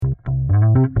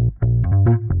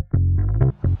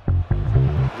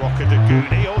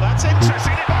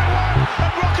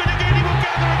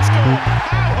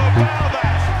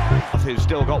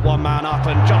still got one man up,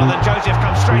 and Jonathan Joseph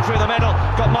comes straight through the middle.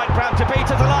 Got Mike Brown to beat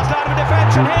at the last line of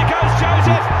defence, and here goes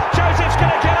Joseph. Joseph's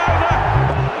going to get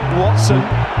over. Watson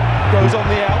goes on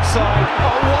the outside.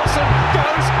 Oh, Watson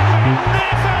goes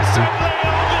magnificently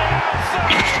on the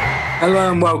outside.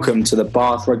 Hello and welcome to the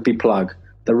Bath Rugby Plug,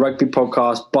 the rugby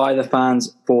podcast by the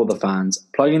fans for the fans,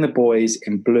 plugging the boys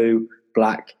in blue,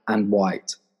 black and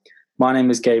white. My name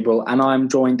is Gabriel and I'm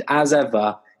joined as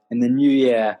ever in the new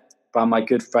year by my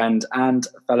good friend and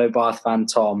fellow Bath fan,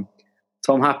 Tom.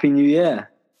 Tom, Happy New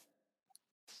Year.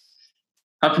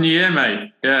 Happy New Year,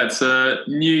 mate. Yeah, it's a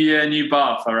new year, new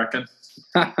Bath, I reckon.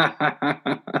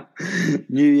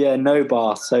 New year, no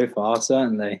Bath so far,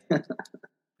 certainly.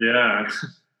 Yeah.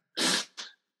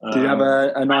 Did you have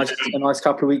a nice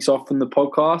couple of weeks off from the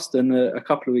podcast and a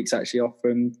couple of weeks actually off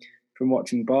from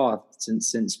watching Bath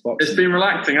since boxing? It's been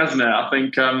relaxing, hasn't it? I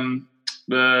think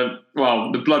the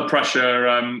blood pressure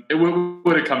it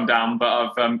would have come down,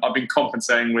 but I've been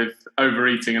compensating with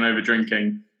overeating and over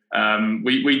drinking.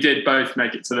 We did both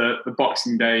make it to the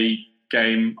Boxing Day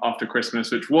game after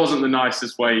Christmas, which wasn't the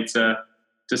nicest way to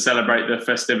celebrate the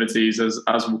festivities, as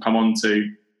we'll come on to.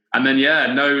 And then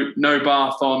no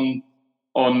Bath on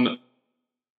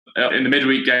in the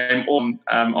midweek game on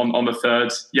the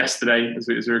 3rd yesterday, as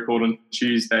we record on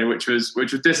Tuesday, which was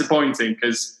disappointing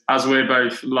because as we're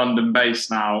both London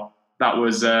based now, that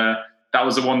was the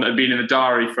one that had been in the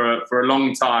diary for a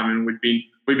long time, and we've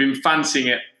been fancying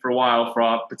it for a while for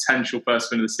our potential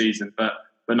first win of the season, but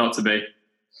not to be.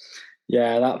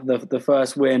 Yeah, the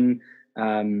first win,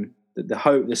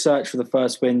 the search for the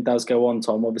first win does go on,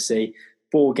 Tom. Obviously,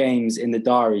 4 games in the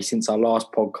diary since our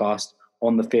last podcast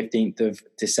on the 15th of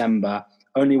December.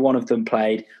 Only one of them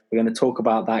played. We're going to talk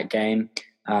about that game,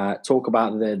 talk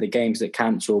about the games that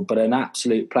cancelled, but an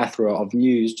absolute plethora of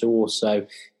news to also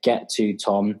get to,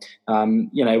 Tom.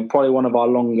 Probably one of our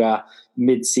longer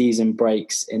mid-season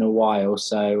breaks in a while.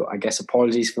 So I guess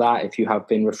apologies for that if you have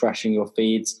been refreshing your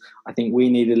feeds. I think we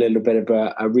need a little bit of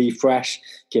a refresh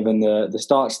given the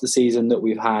starts of the season that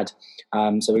we've had.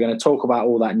 So we're going to talk about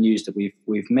all that news that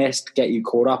we've missed, get you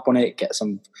caught up on it, get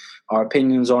some our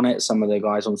opinions on it, some of the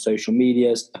guys on social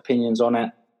media's opinions on it.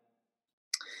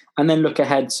 And then look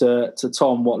ahead to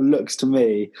Tom, what looks to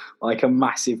me like a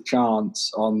massive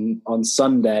chance on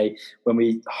Sunday when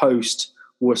we host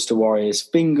Worcester Warriors.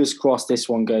 Fingers crossed this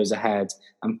one goes ahead,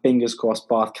 and fingers crossed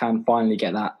Bath can finally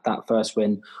get that first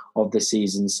win of the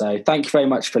season. So thank you very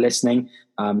much for listening.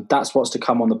 That's what's to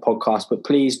come on the podcast, but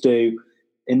please do,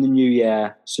 in the new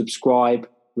year, subscribe,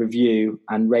 review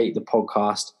and rate the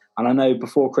podcast. And I know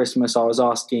before Christmas I was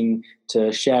asking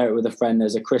to share it with a friend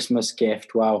as a Christmas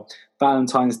gift. Well,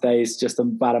 Valentine's Day is just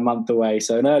about a month away,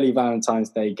 so an early Valentine's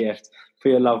Day gift for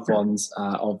your loved ones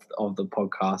of the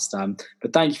podcast.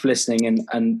 But thank you for listening.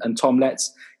 And Tom,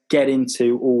 let's get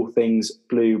into all things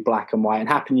blue, black and white. And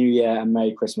Happy New Year and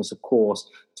Merry Christmas, of course,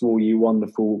 to all you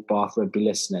wonderful Bath Rugby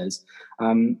listeners.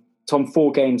 Tom,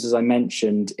 4 games, as I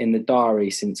mentioned, in the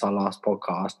diary since our last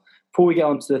podcast. Before we get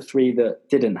on to the 3 that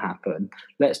didn't happen,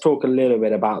 let's talk a little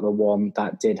bit about the one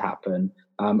that did happen.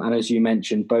 And as you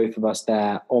mentioned, both of us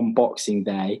there on Boxing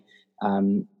Day,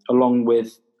 along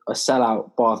with a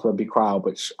sellout Bath Rugby crowd,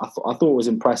 which I thought was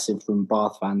impressive from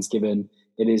Bath fans, given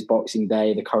it is Boxing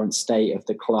Day, the current state of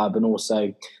the club, and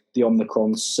also the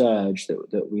Omicron surge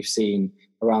that we've seen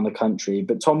around the country.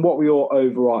 But Tom, what were your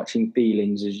overarching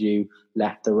feelings as you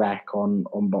left the Rec on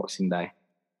Boxing Day?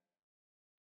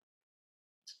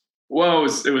 Well,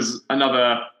 it was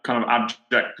another kind of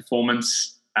abject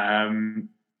performance. Again,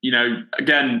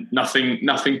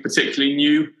 nothing particularly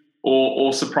new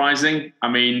or surprising. I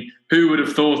mean, who would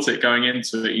have thought it going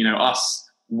into it?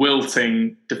 Us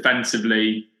wilting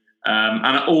defensively, and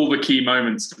at all the key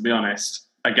moments, to be honest,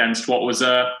 against what was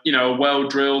a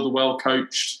well-drilled,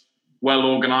 well-coached,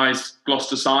 well-organised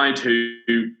Gloucester side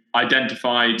who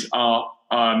identified our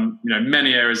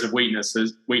many areas of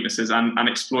weaknesses and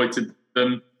exploited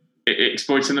them.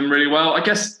 Exploiting them really well. I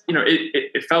guess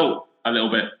it felt a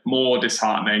little bit more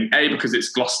disheartening. Because it's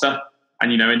Gloucester,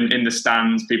 and in the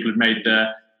stands, people have made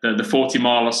the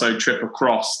 40-mile or so trip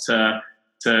across to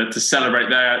celebrate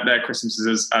their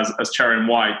Christmases as cherry and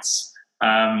whites,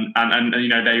 and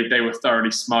they were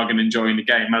thoroughly smug and enjoying the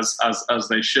game as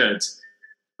they should.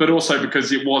 But also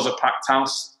because it was a packed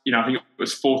house. I think it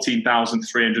was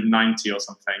 14,390 or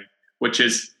something, which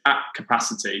is at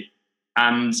capacity,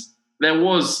 and there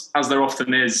was, as there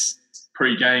often is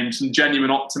pre-game, some genuine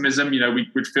optimism.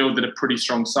 We'd fielded a pretty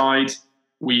strong side.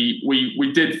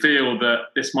 We did feel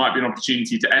that this might be an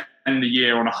opportunity to end the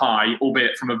year on a high,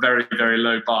 albeit from a very, very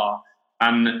low bar,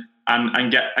 and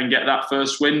get that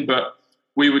first win. But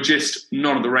we were just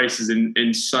not at the races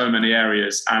in so many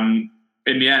areas. And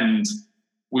in the end,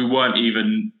 we weren't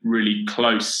even really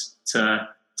close to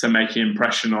making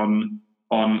impression on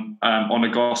a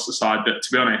Gloucester side that,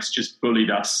 to be honest, just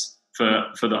bullied us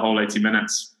for the whole 80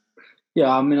 minutes.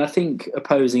 Yeah, I mean, I think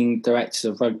opposing directors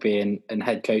of rugby and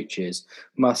head coaches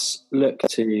must look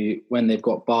to when they've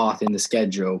got Bath in the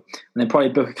schedule and then probably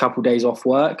book a couple of days off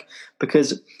work,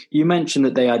 because you mentioned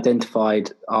that they identified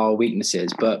our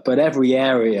weaknesses, but every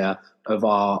area of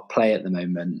our play at the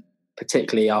moment,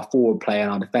 particularly our forward play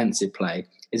and our defensive play,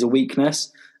 is a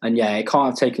weakness. And yeah, it can't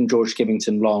have taken George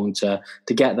Skivington long to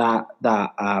get that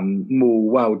maul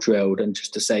well drilled, and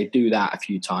just to say do that a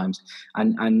few times,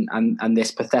 and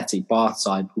this pathetic Bath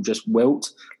side will just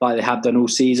wilt like they have done all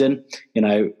season.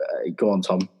 Go on,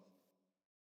 Tom.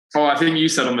 Oh, I think you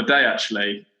said on the day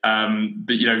actually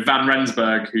that Van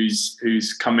Rensburg,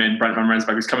 who's come in, Brent Van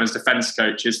Rensburg, who's come in as defence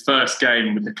coach, his first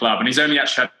game with the club, and he's only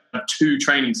actually had 2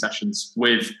 training sessions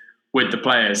with the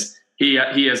players. He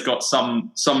has got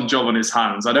some job on his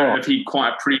hands. I don't know if he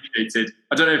quite appreciated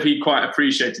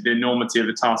the enormity of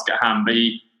the task at hand, but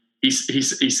he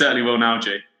certainly will now,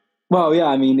 G. Well, yeah,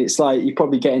 I mean, it's like you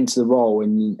probably get into the role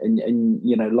and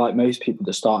like most people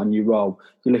that start a new role,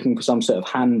 you're looking for some sort of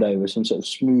handover, some sort of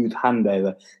smooth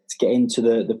handover to get into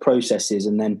the processes,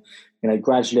 and then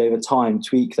gradually over time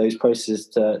tweak those processes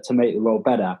to make the role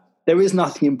better. There is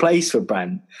nothing in place for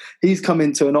Brent. He's come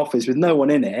into an office with no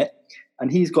one in it,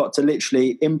 and he's got to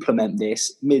literally implement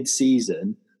this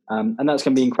mid-season, and that's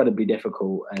going to be incredibly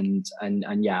difficult. And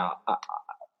yeah,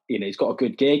 he's got a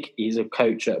good gig. He's a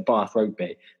coach at Bath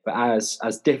Rugby, but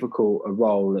as difficult a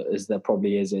role as there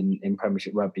probably is in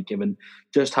Premiership Rugby, given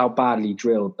just how badly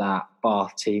drilled that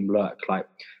Bath team looked. Like,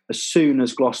 as soon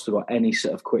as Gloucester got any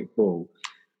sort of quick ball,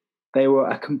 they were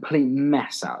a complete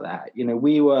mess out there.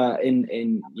 We were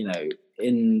in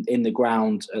the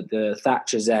ground at the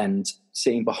Thatcher's end,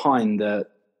 sitting behind the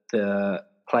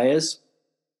players.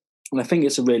 And I think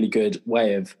it's a really good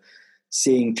way of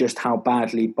seeing just how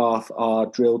badly Bath are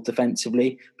drilled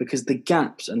defensively, because the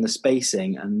gaps and the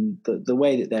spacing and the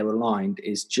way that they're aligned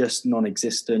is just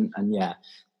non-existent. And yeah,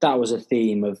 that was a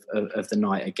theme of the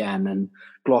night again. And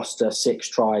Gloucester, 6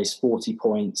 tries, 40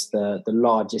 points, the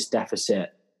largest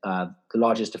deficit, the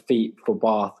largest defeat for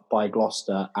Bath by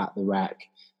Gloucester at the Rec.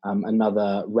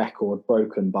 Another record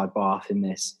broken by Bath in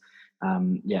this,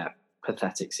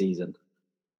 pathetic season.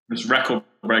 This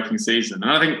record-breaking season,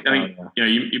 and I think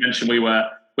you mentioned we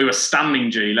were standing.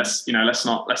 G, let's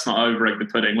not over-egg the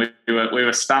pudding. We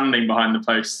were standing behind the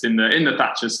posts in the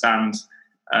Thatcher stand,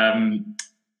 and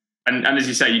as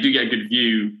you say, you do get a good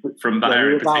view from that area.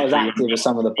 We were about as active as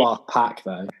some of the Bath pack,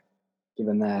 though,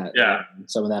 given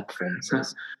some of their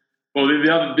performances. Well,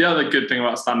 the other good thing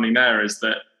about standing there is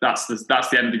that that's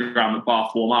the end of the ground that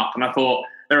Bath warm up, and I thought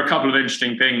there are a couple of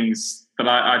interesting things that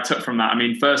I took from that. I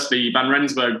mean, firstly, Van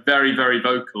Rensburg, very, very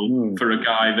vocal for a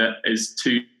guy that is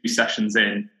 2 sessions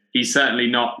in. He's certainly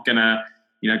not gonna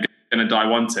die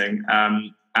wanting.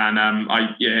 In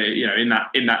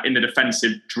the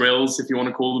defensive drills, if you want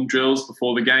to call them drills,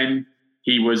 before the game,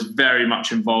 he was very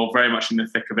much involved, very much in the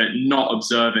thick of it, not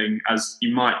observing as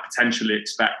you might potentially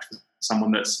expect for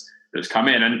someone that's come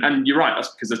in. And you're right, that's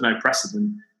because there's no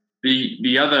precedent.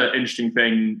 The other interesting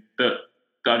thing that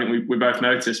I think we both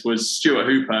noticed was Stuart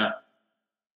Hooper.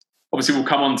 Obviously, we'll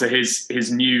come on to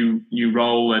his new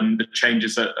role and the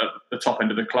changes at the top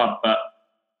end of the club, but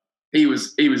he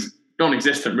was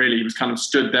non-existent really. He was kind of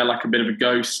stood there like a bit of a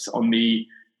ghost on the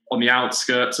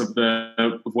outskirts of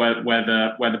where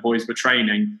the boys were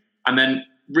training. And then,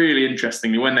 really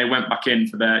interestingly, when they went back in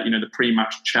for their the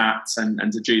pre-match chats and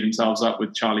to G themselves up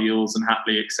with Charlie Ewells and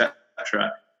Hatley,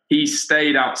 etc., he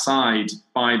stayed outside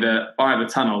by the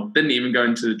tunnel, didn't even go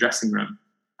into the dressing room.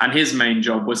 And his main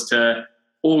job was to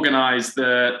organise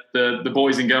the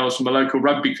boys and girls from the local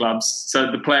rugby clubs so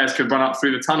the players could run up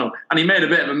through the tunnel. And he made a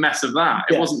bit of a mess of that.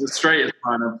 It wasn't the straightest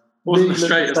kind of.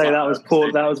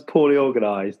 That was poorly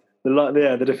organised.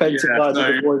 The defensive line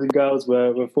that the boys and girls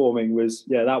were forming was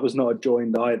that was not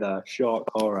joined either. Shock,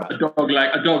 horror. A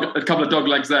couple of dog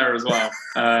legs there as well.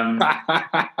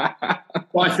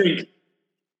 Well,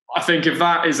 I think if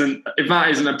that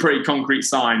isn't a pretty concrete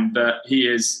sign that he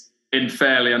is in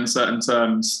fairly certain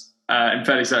terms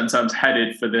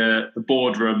headed for the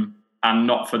boardroom and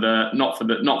not for the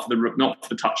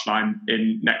touchline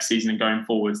in next season and going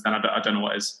forwards, then I don't know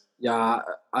what is. Yeah,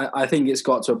 I think it's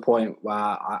got to a point where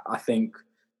I think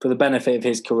for the benefit of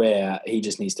his career, he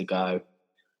just needs to go.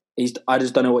 I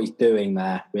just don't know what he's doing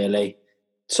there, really.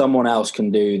 Someone else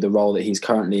can do the role that he's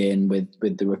currently in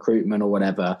with the recruitment or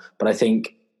whatever, but I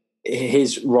think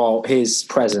his role, his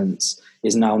presence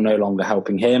is now no longer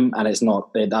helping him, and it's not.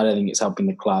 I don't think it's helping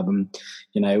the club. And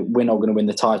we're not going to win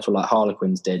the title like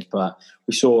Harlequins did, but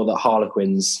we saw that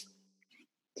Harlequins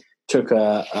took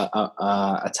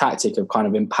a tactic of kind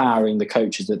of empowering the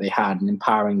coaches that they had and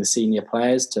empowering the senior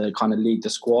players to kind of lead the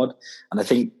squad. And I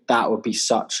think that would be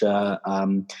such a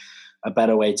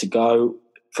better way to go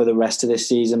for the rest of this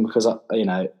season, because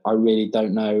I really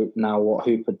don't know now what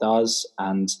Hooper does,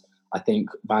 and I think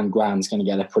Van Graan's going to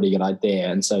get a pretty good idea,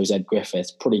 and so is Ed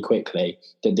Griffiths pretty quickly,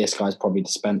 that this guy's probably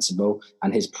dispensable,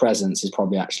 and his presence is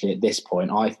probably actually at this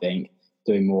point, I think,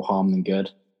 doing more harm than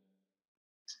good.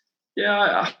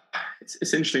 Yeah,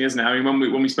 it's interesting, isn't it? I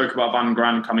mean, when we spoke about Van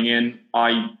Graan coming in,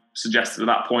 I suggested at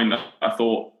that point that I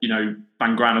thought,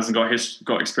 Van Graan hasn't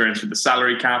got experience with the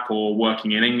salary cap or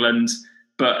working in England,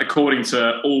 but according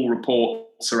to all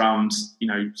reports around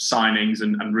signings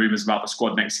and rumours about the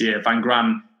squad next year, Van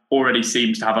Graan already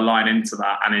seems to have a line into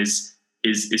that and is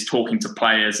talking to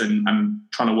players and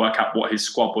trying to work out what his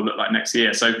squad will look like next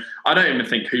year. So I don't even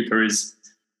think Hooper is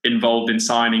involved in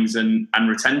signings and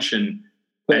retention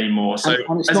anymore. So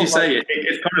and as you say,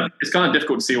 it's kind of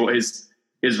difficult to see what his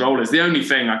role is. The only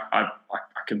thing I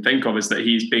can think of is that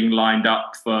he's being lined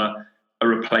up for a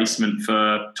replacement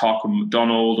for Tarquin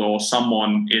McDonald or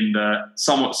someone in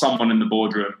the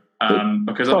boardroom.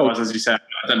 Because otherwise, as you said,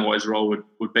 I don't know what his role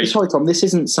would be. Sorry, Tom, this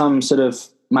isn't some sort of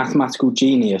mathematical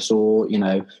genius or,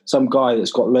 some guy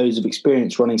that's got loads of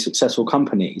experience running successful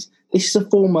companies. This is a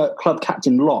former club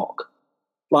captain lock.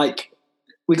 Like,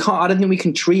 I don't think we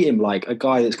can treat him like a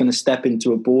guy that's going to step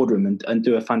into a boardroom and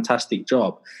do a fantastic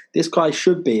job. This guy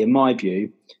should be, in my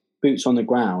view, boots on the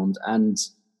ground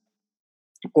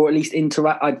or at least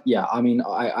interact.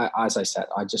 As I said,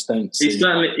 I just don't see. He's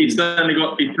certainly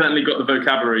got the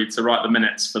vocabulary to write the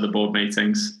minutes for the board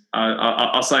meetings.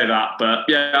 I'll say that, but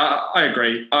yeah, I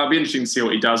agree. It'll be interesting to see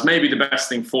what he does. Maybe the best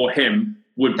thing for him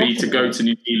would be to go to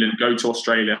New Zealand, go to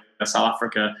Australia, South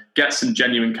Africa, get some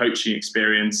genuine coaching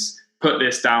experience, put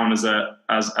this down as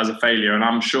a failure. And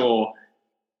I'm sure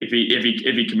if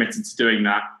he committed to doing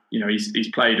that,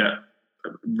 he's played at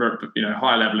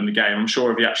high level in the game. I'm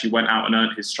sure if he actually went out and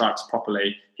earned his stripes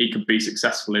properly, he could be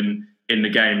successful in the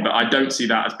game. But I don't see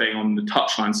that as being on the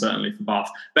touchline, certainly for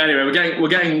Bath. But anyway, we're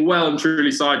getting well and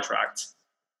truly sidetracked.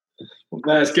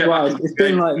 It's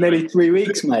been like nearly 3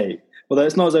 weeks, mate. Although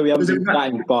it's not as though we haven't been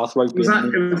playing Bath rugby.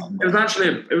 It was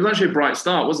actually a bright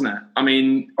start, wasn't it? I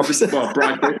mean, bright start.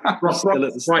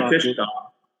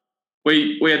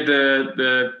 We had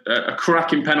a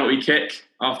cracking penalty kick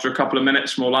after a couple of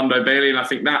minutes from Orlando Bailey, and I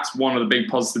think that's one of the big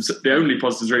positives. The only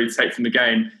positives really to take from the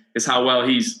game is how well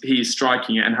he's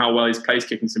striking it and how well his place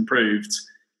kicking's improved.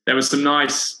 There was some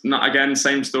nice, again,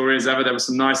 same story as ever. There was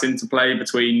some nice interplay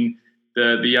between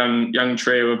the young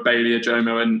trio of Bailey,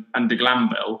 Ajomo, and De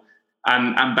Glanville.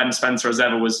 And Ben Spencer, as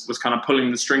ever, was kind of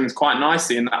pulling the strings quite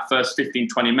nicely in that first 15,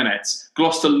 20 minutes.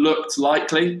 Gloucester looked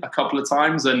likely a couple of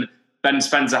times, and Ben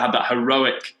Spencer had that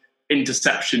heroic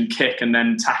interception kick and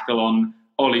then tackle on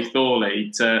Ollie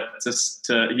Thorley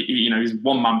he's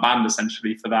one-man band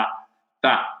essentially for that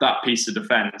piece of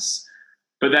defence.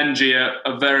 But then, Gia,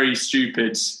 a very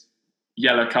stupid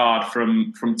yellow card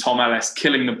from Tom Ellis,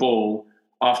 killing the ball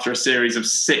after a series of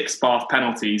 6 Bath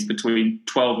penalties between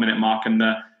 12-minute mark and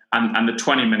the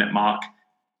 20-minute mark.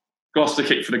 Gloucester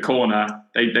kick for the corner.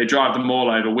 They drive them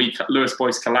all over. Lewis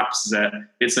Boyce collapses it.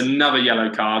 It's another yellow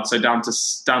card, so down to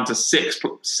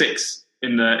 6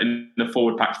 in the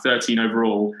forward pack, 13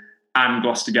 overall, and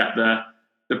Gloucester get the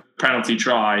penalty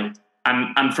try.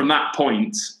 And from that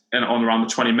point, and on around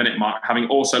the 20-minute mark, having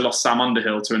also lost Sam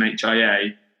Underhill to an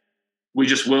HIA, we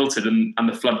just wilted, and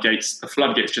the floodgates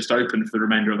just opened for the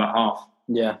remainder of that half.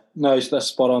 Yeah, no, that's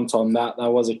spot on, Tom. That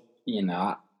was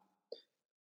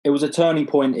it was a turning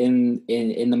point in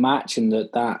the match, and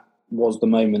that was the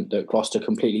moment that Gloucester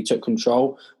completely took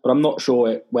control. But I'm not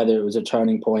sure whether it was a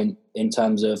turning point in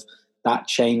terms of that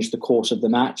changed the course of the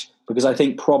match, because I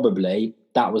think probably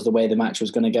that was the way the match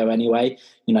was going to go anyway.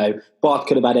 Bath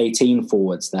could have had 18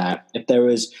 forwards there. If they were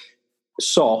as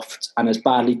soft and as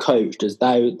badly coached as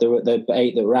the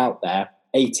 8 that were out there,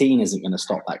 18 isn't going to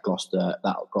stop that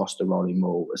Gloucester rolling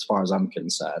ball, as far as I'm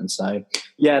concerned. So,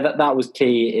 yeah, that was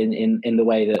key in the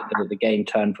way that the game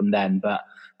turned from then. But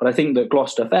I think that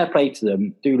Gloucester, fair play to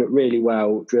them, do look really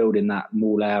well drilled in that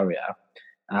maul area.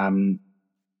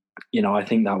 I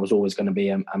think that was always going to be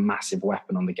a massive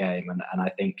weapon on the game, and I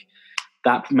think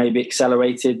that maybe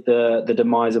accelerated the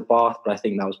demise of Bath, but I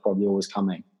think that was probably always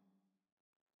coming.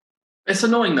 It's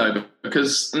annoying though,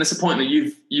 because, and it's a point that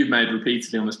you've made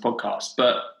repeatedly on this podcast,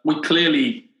 but we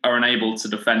clearly are unable to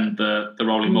defend the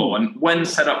rolling ball. And when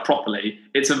set up properly,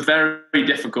 it's very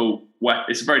difficult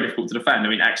to defend. I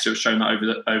mean, Exeter have shown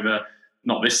that over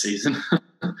not this season,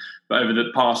 but over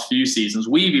the past few seasons.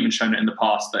 We've even shown it in the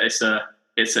past that it's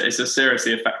a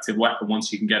seriously effective weapon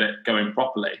once you can get it going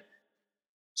properly.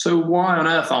 So why on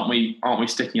earth aren't we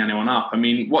sticking anyone up? I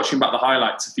mean, watching back the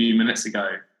highlights a few minutes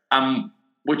ago,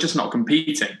 we're just not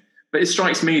competing. But it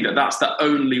strikes me that that's the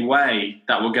only way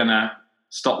that we're going to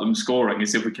stop them scoring,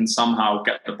 is if we can somehow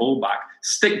get the ball back.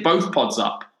 Stick both pods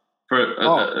up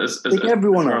stick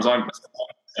everyone up.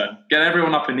 Get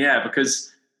everyone up in the air, because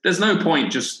there's no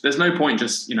point just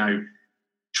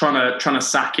trying to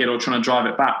sack it or trying to drive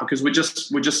it back, because we're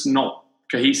just not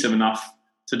cohesive enough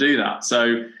to do that.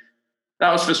 So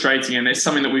that was frustrating, and it's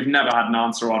something that we've never had an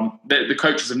answer on. The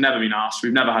coaches have never been asked.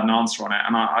 We've never had an answer on it,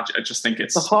 and I just think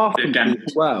it's again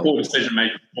poor decision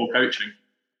making, poor coaching.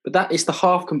 But that is the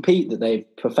half compete that they've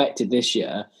perfected this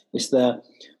year. It's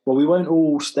we won't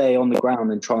all stay on the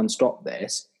ground and try and stop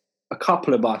this. A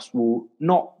couple of us will,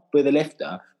 not with a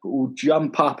lifter, but will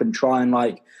jump up and try and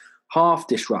half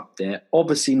disrupt it,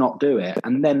 obviously not do it,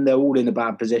 and then they're all in a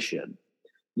bad position.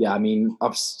 Yeah, I mean,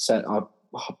 I've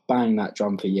banged that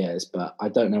drum for years, but I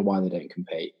don't know why they don't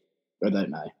compete. I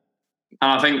don't know.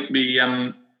 And I think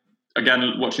again,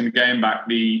 watching the game back,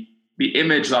 the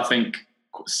image that I think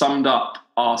summed up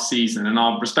our season and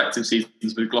our respective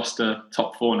seasons with Gloucester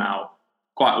top four now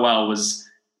quite well was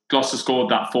Gloucester scored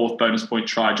that fourth bonus point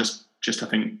try just I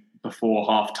think before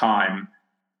half time.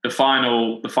 The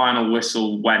final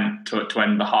whistle went to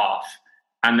end the half,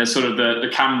 and there's sort of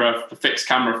the fixed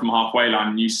camera from halfway line,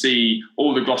 and you see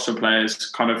all the Gloucester players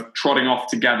kind of trotting off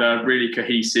together, really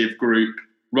cohesive group,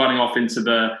 running off into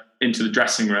the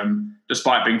dressing room,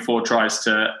 despite being 4 tries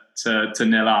to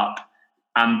 0 up.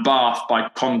 And Bath, by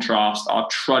contrast, are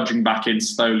trudging back in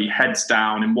slowly, heads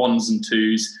down in 1s and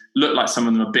 2s. Look like some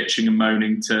of them are bitching and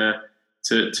moaning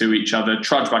to each other.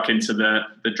 Trudge back into the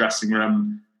dressing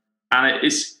room, and I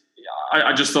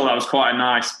just thought that was quite a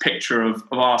nice picture of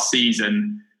our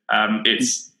season.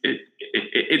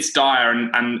 It's dire,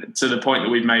 and to the point that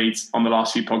we've made on the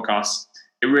last few podcasts,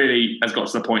 it really has got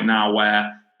to the point now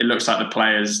where it looks like the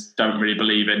players don't really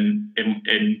believe in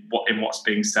what's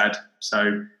being said.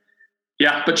 So.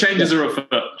 Yeah, but changes are afoot.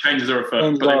 But they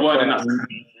weren't in that.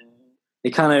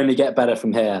 It can only get better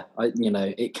from here.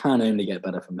 It can only get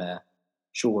better from here.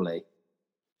 Surely.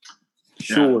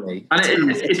 And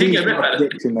it did get a bit better.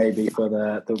 Maybe for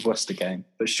the Worcester game,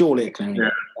 but surely it can only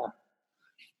get better.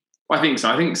 I think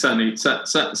so. I think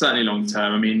certainly long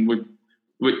term. I mean,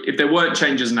 if there weren't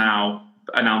changes now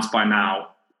announced by now,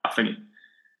 I think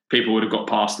people would have got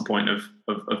past the point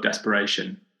of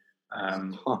desperation.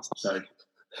 So.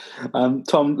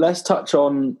 Tom, let's touch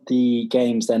on the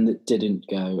games then that didn't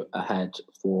go ahead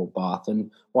for Bath, and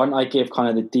why don't I give kind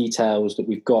of the details that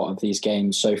we've got of these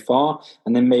games so far,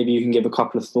 and then maybe you can give a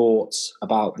couple of thoughts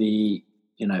about the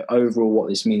overall what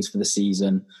this means for the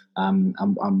season, and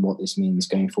what this means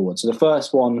going forward. So the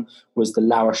first one was the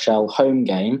La Rochelle home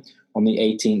game on the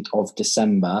 18th of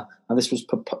December, and this was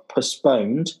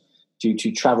postponed due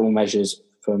to travel measures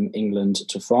from England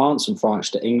to France and France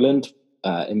to England,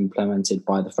 implemented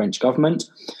by the French government.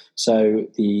 So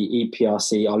the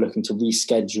EPRC are looking to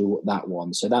reschedule that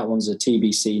one. So that one's a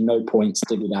TBC, no points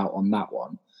figured out on that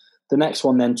one. The next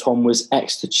one then, Tom, was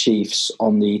Exeter Chiefs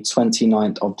on the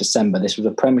 29th of December. This was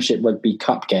a Premiership Rugby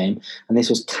Cup game, and this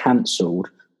was cancelled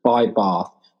by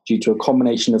Bath due to a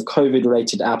combination of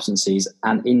COVID-related absences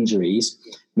and injuries,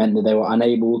 meant that they were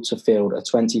unable to field a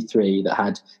 23 that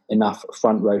had enough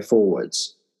front row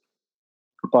forwards.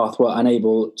 Bath were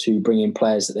unable to bring in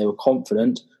players that they were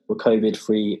confident were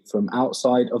COVID-free from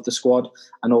outside of the squad,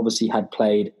 and obviously had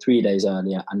played 3 days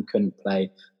earlier and couldn't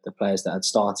play the players that had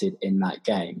started in that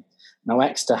game. Now,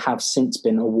 Exeter have since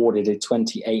been awarded a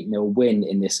 28-0 win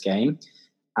in this game,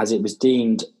 as it was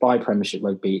deemed by Premiership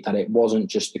Rugby that it wasn't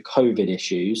just the COVID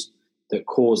issues that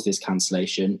caused this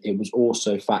cancellation, it was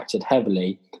also factored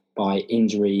heavily by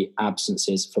injury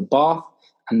absences for Bath,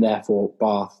 and therefore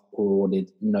Bath were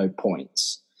awarded no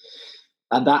points.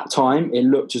 At that time, it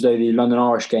looked as though the London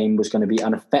Irish game was going to be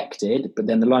unaffected, but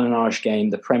then the London Irish game,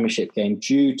 the Premiership game,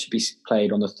 due to be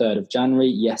played on the 3rd of January,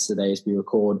 yesterday as we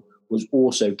record, was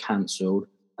also cancelled,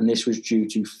 and this was due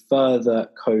to further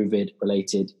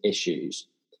COVID-related issues.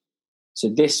 So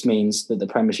this means that the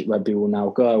Premiership Rugby will now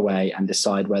go away and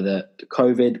decide whether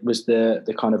COVID was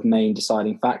the kind of main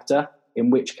deciding factor,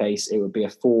 in which case it would be a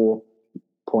 4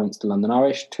 points to London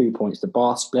Irish, 2 points to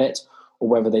Bath split, or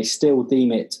whether they still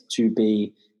deem it to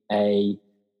be a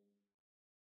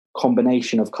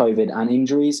combination of COVID and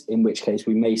injuries, in which case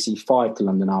we may see 5 to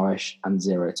London Irish and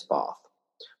 0 to Bath.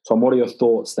 Tom, what are your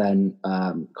thoughts then,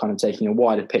 kind of taking a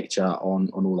wider picture on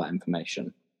all that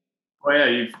information? Well,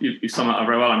 yeah, you've summed that up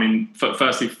very well. I mean,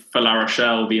 firstly, for La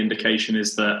Rochelle, the indication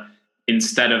is that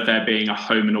instead of there being a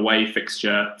home and away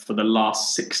fixture for the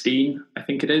last 16, I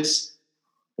think it is,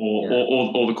 or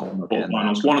the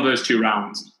quarterfinals, one of those two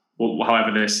rounds,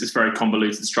 however this is very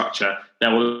convoluted structure,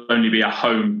 there will only be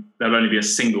a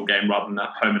single game rather than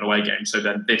a home and away game. So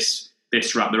then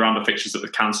the round of fixtures that were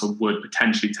cancelled would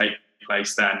potentially take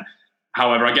place then.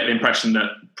 However, I get the impression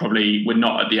that probably we're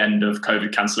not at the end of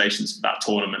COVID cancellations for that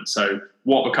tournament. So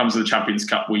what becomes of the Champions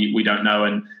Cup, we don't know,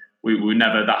 and we were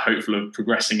never that hopeful of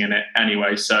progressing in it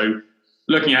anyway. So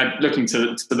looking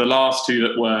to the last two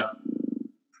that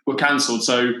were cancelled.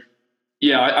 So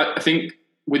yeah, I think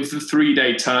with the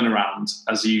 3-day turnaround,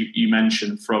 as you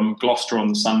mentioned, from Gloucester on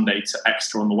the Sunday to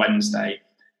Exeter on the Wednesday,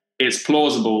 it's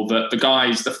plausible that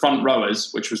the front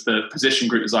rowers, which was the position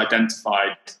group as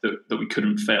identified that we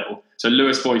couldn't fill. So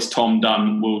Lewis Boyce, Tom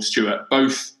Dunn, Will Stewart,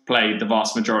 both played the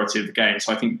vast majority of the game.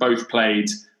 So I think both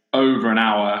played over an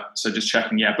hour. So just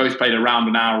checking, both played around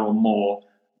an hour or more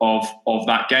of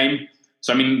that game.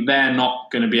 So, I mean, they're not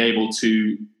going to be able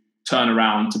to turn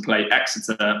around to play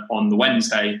Exeter on the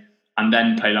Wednesday and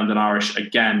then play London Irish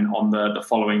again on the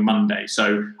following Monday.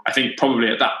 So I think probably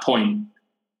at that point,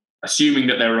 assuming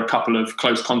that there were a couple of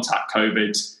close contact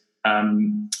COVID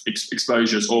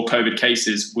exposures or COVID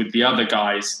cases with the other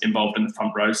guys involved in the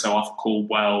front row, so Arthur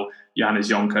Caldwell, Johannes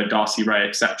Jonker, Darcy Ray,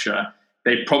 etc.,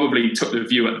 they probably took the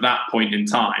view at that point in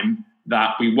time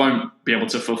that we won't be able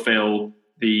to fulfil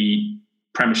the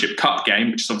Premiership Cup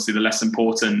game, which is obviously the less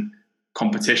important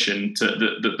competition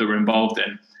that we're involved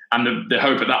in. And the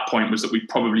hope at that point was that we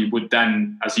probably would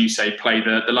then, as you say, play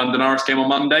the London Irish game on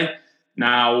Monday.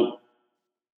 Now,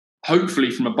 hopefully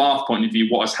from a Bath point of view,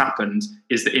 what has happened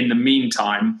is that in the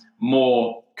meantime,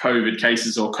 more COVID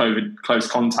cases or COVID close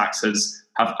contacts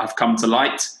have come to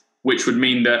light, which would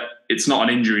mean that it's not an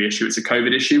injury issue, it's a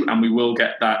COVID issue, and we will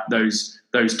get those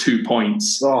 2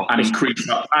 points and increase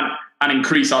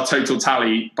our total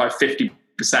tally by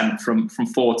 50% from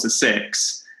 4 to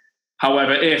 6.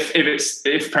 However,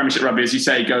 if Premiership Rugby, as you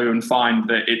say, go and find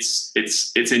that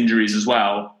it's injuries as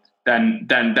well, then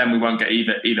we won't get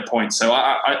either point. So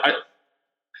I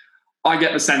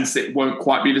get the sense it won't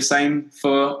quite be the same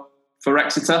for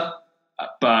Exeter,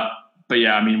 but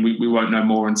yeah, I mean we won't know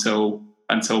more until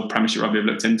Premiership Rugby have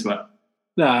looked into it.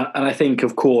 No, and I think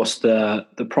of course the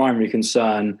primary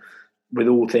concern with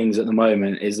all things at the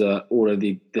moment is that all of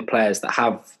the players that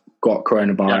have got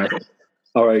coronavirus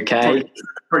are okay.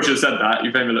 Probably should have said that.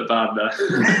 You made me look bad there.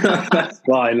 That's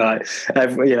fine. Like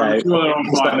everyone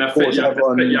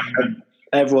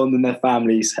and their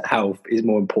family's health is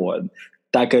more important.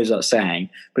 That goes without saying.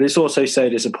 But it's also so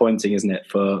disappointing, isn't it,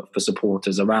 for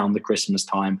supporters around the Christmas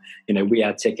time. You know, we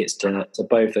had tickets to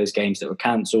both those games that were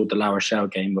cancelled, the La Rochelle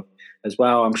game as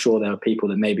well. I'm sure there are people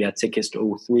that maybe had tickets to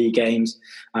all 3 games.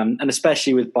 And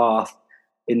especially with Bath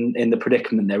in the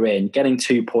predicament they're in, getting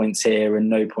 2 points here and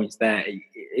no points there,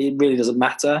 it really doesn't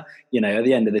matter. You know, at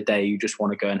the end of the day, you just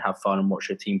want to go and have fun and watch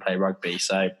your team play rugby.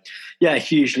 So, yeah,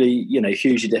 hugely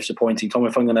disappointing. Tom,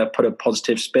 if I'm going to put a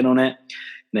positive spin on it,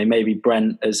 you know, maybe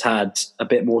Brent has had a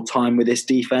bit more time with this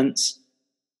defence.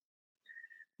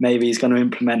 Maybe he's going to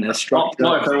implement a structure.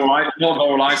 Not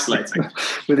all isolating.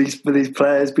 with these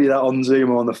players, be that on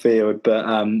Zoom or on the field.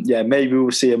 But maybe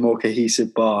we'll see a more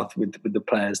cohesive Bath with the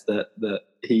players that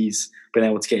he's been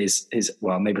able to get his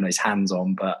well, maybe not his hands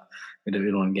on, but we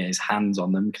don't want to get his hands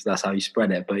on them because that's how you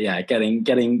spread it. But yeah, getting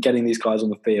these guys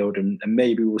on the field and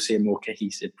maybe we'll see a more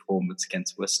cohesive performance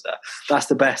against Worcester. That's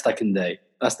the best I can do.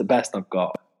 That's the best I've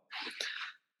got.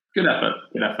 Good effort.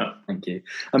 Thank you.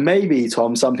 And maybe,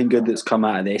 Tom, something good that's come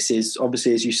out of this is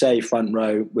obviously, as you say, front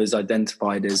row was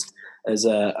identified as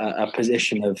a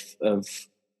position of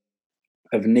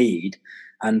need,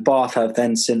 and Bath have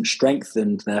then since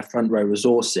strengthened their front row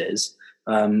resources.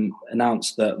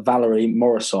 Announced that Valerie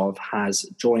Morozov has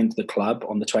joined the club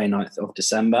on the 29th of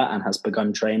December and has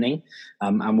begun training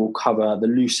and will cover the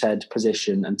loose head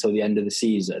position until the end of the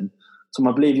season. Tom,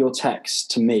 I believe your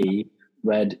text to me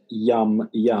read yum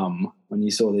yum when you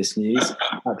saw this news.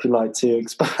 Would you like to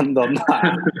expand on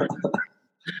that?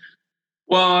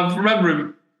 Well, I remember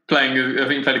him playing. I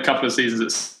think he played a couple of seasons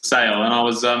at Sale, and I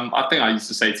was. I think I used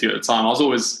to say to you at the time, I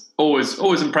was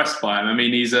always impressed by him. I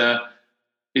mean, he's an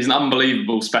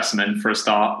unbelievable specimen for a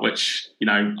start, which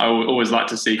I always like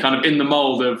to see, kind of in the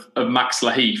mould of Max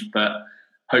Laheath, but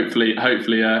hopefully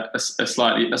a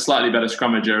slightly better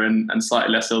scrummager and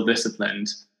slightly less ill-disciplined.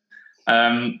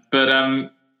 Being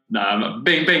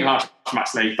harsh to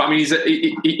Max Laheath, but I mean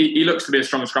he looks to be a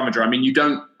strong scrummager. I mean, you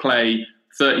don't play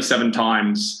 37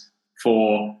 times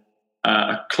for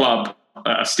a club,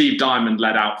 a Steve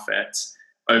Diamond-led outfit,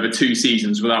 over 2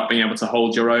 seasons without being able to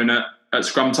hold your own at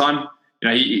scrum time.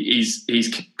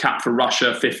 He's capped for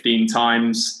Russia 15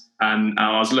 times, and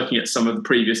I was looking at some of the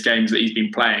previous games that he's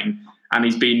been playing, and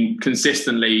he's been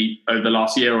consistently over the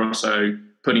last year or so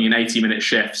putting in 80-minute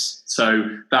shifts. So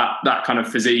that kind of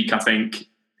physique, I think,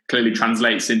 clearly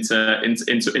translates into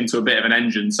a bit of an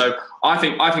engine. So I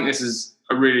think this is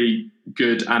a really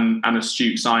good and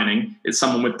astute signing. It's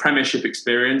someone with Premiership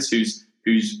experience who's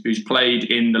played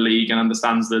in the league and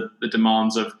understands the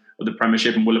demands of the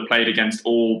Premiership, and will have played against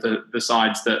all the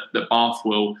sides that Bath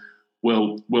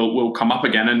will come up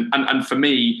again. And for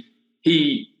me,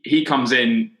 he comes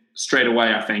in straight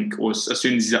away, I think, or as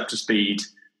soon as he's up to speed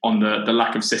on the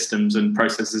lack of systems and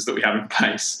processes that we have in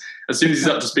place. As soon as he's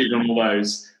up to speed on all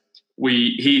those,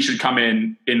 he should come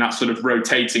in that sort of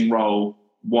rotating role,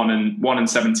 1 and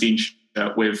 17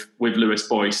 with Lewis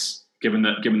Boyce, given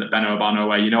that Benno Obano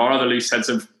away. Our other loose heads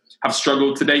have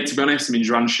struggled to date, to be honest. I mean,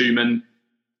 Jeroen Schumann,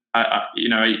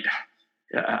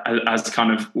 as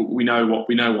kind of we know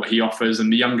what he offers,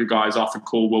 and the younger guys, Arthur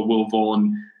Caldwell, Will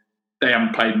Vaughan, they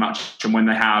haven't played much, and when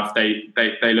they have, they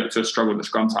look to struggle at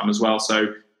scrum time as well.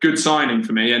 So good signing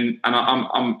for me, and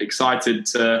I'm excited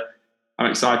to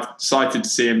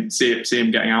see him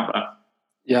getting out there.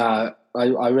 Yeah,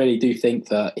 I really do think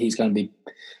that he's going to be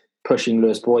pushing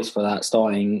Lewis Boyce for that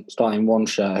starting one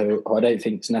shirt, who I don't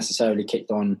think is necessarily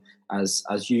kicked on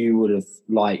as you would have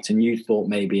liked and you thought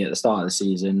maybe at the start of the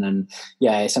season. And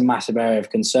yeah, it's a massive area of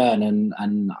concern, and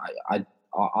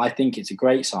I think it's a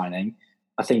great signing.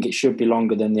 I think it should be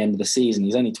longer than the end of the season.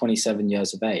 He's only 27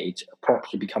 years of age. A prop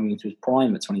should be coming into his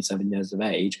prime at 27 years of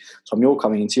age. So you're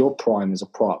coming into your prime as a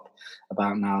prop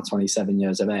about now 27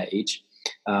 years of age.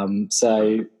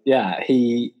 So yeah,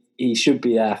 he should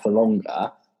be there for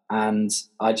longer. And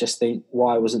I just think,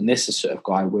 why wasn't this a sort of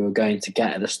guy we were going to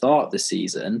get at the start of the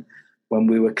season when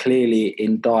we were clearly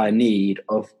in dire need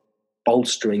of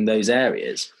bolstering those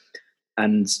areas?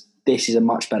 And this is a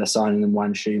much better signing than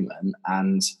Juan Schumann,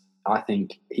 and I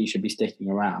think he should be sticking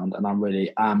around. And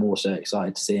I'm also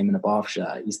excited to see him in a Bath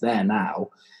shirt. He's there now.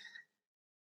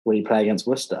 Will he play against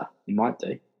Worcester? He might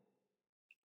do.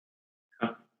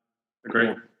 Yeah,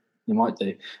 agree. You might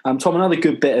do. Tom, another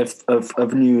good bit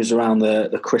of news around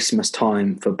the Christmas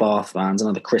time for Bath fans,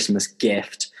 another Christmas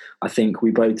gift, I think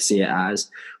we both see it as,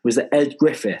 was that Ed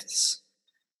Griffiths,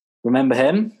 remember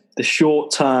him? The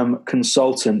short-term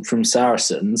consultant from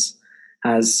Saracens,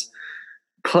 has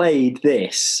played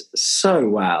this so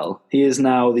well. He is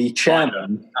now the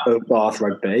chairman of Bath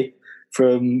Rugby.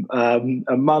 From a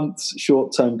month's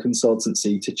short-term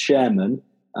consultancy to chairman,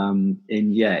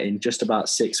 in just about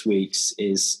 6 weeks,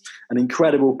 is an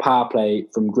incredible power play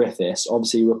from Griffiths,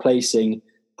 obviously replacing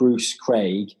Bruce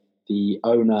Craig, the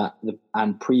owner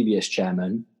and previous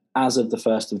chairman, as of the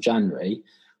 1st of January.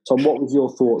 Tom, what was your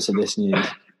thoughts of this news?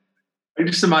 I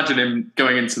just imagine him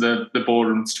going into the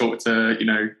boardroom to talk to, I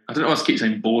don't know why I keep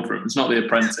saying boardroom. It's not The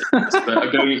Apprentice,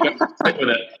 but going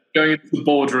into the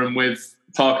boardroom with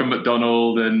Parker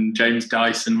McDonald and James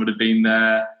Dyson would have been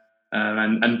there.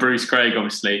 And Bruce Craig,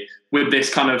 obviously, with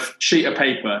this kind of sheet of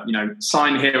paper,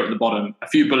 sign here at the bottom, a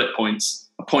few bullet points,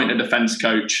 appoint a defence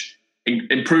coach,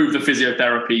 improve the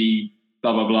physiotherapy,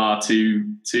 blah, blah, blah, to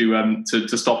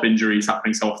stop injuries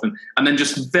happening so often. And then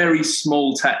just very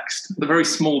small text, the very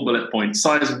small bullet point,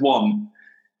 size 1,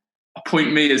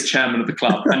 appoint me as chairman of the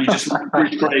club. And you just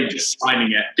Bruce Craig just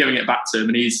signing it, giving it back to him,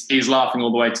 and he's laughing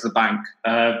all the way to the bank.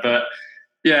 But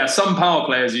yeah, some power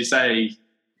play, as you say,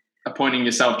 appointing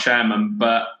yourself chairman,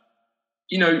 but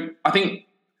I think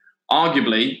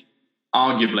arguably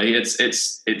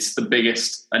it's the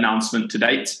biggest announcement to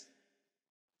date.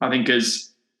 I think as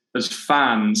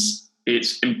fans,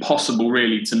 it's impossible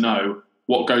really to know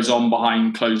what goes on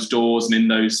behind closed doors and in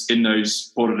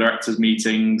those board of directors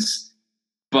meetings.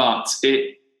 But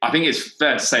I think it's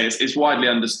fair to say it's widely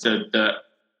understood that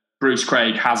Bruce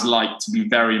Craig has liked to be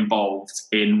very involved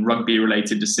in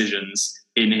rugby-related decisions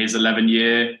in his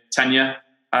 11-year tenure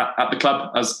at the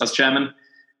club as chairman.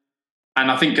 And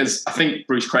I think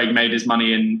Bruce Craig made his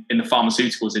money in the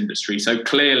pharmaceuticals industry. So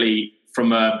clearly,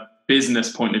 from a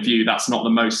business point of view, that's not the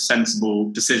most sensible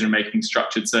decision-making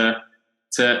structure to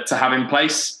have in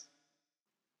place.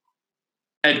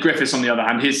 Ed Griffiths, on the other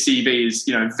hand, his CV is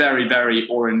very, very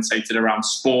orientated around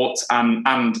sport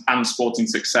and sporting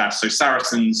success. So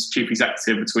Saracens chief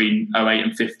executive between 2008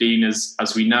 and 2015,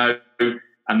 as we know.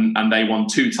 And they won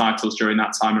 2 titles during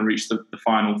that time and reached the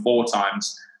final 4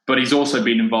 times. But he's also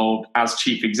been involved as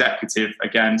chief executive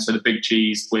again, so the Big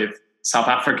Cheese with South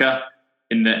Africa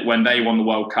when they won the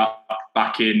World Cup,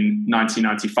 back in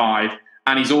 1995.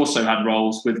 And he's also had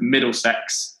roles with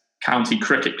Middlesex County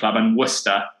Cricket Club and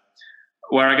Worcester,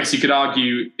 where I guess you could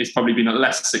argue it's probably been a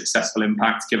less successful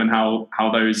impact given how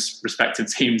those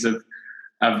respective teams have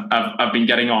been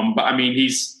getting on. But I mean,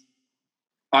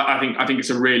 I think it's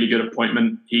a really good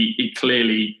appointment. He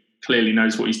clearly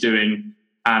knows what he's doing,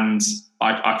 and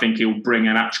I think he'll bring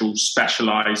an actual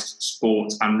specialised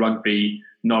sport and rugby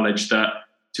knowledge that,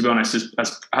 to be honest,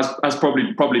 has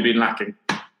probably been lacking.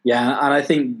 Yeah, and I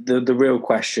think the real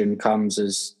question comes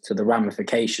as to the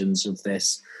ramifications of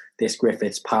this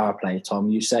Griffiths power play.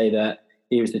 Tom, you say that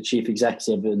he was the chief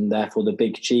executive and therefore the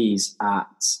big cheese at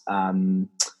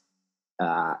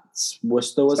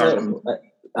Worcester, was it?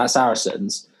 At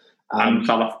Saracens. And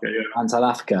South Africa, yeah. And South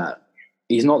Africa.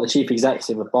 He's not the chief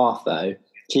executive of Bath, though.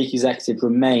 Chief executive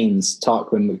remains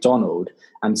Tarquin McDonald.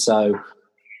 And so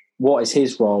what is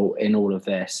his role in all of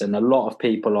this? And a lot of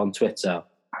people on Twitter,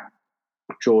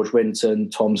 George Winton,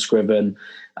 Tom Scriven,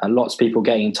 lots of people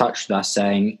getting in touch with us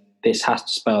saying this has to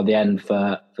spell the end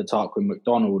for Tarquin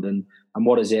McDonald, and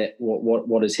what is it?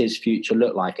 What does his future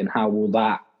look like, and how will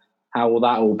that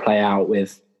all play out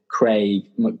with Craig,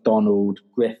 McDonald,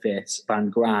 Griffiths, Van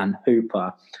Gran,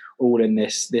 Hooper, all in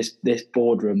this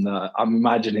boardroom that I'm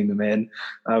imagining them in,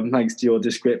 thanks to your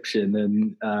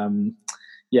description. And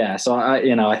so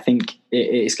I think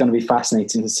it's going to be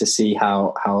fascinating to see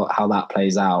how that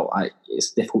plays out.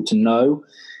 It's difficult to know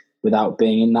without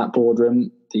being in that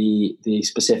boardroom the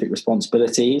specific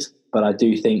responsibilities, but I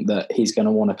do think that he's going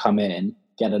to want to come in,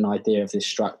 get an idea of this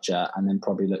structure, and then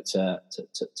probably look to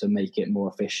make it more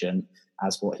efficient,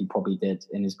 as what he probably did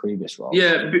in his previous role.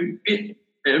 Yeah, it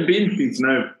would be interesting to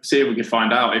know, see if we could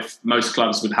find out if most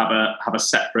clubs would have a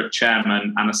separate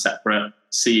chairman and a separate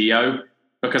CEO,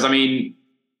 because I mean,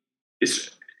 it's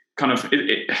kind of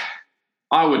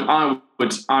I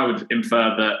would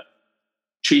infer that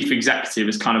chief executive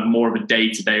is kind of more of a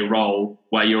day-to-day role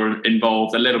where you're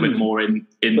involved a little bit more in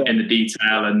the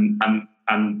detail and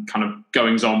kind of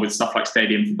goings on with stuff like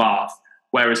Stadium for Bath,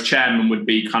 whereas chairman would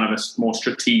be kind of a more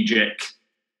strategic,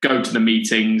 go to the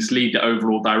meetings, lead the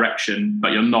overall direction,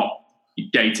 but you're not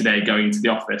day-to-day going into the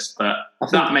office. But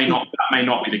that may not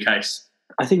be the case.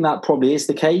 I think that probably is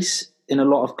the case in a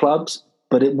lot of clubs,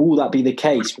 but will that be the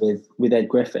case with Ed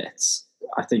Griffiths?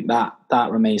 I think that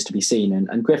remains to be seen.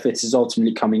 And Griffiths is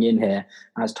ultimately coming in here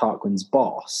as Tarquin's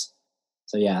boss.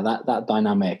 So yeah, that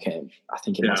dynamic, I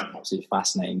think it must be absolutely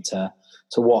fascinating to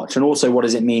watch. And also, what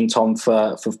does it mean, Tom,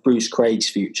 for Bruce Craig's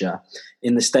future?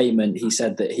 In the statement, he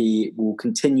said that he will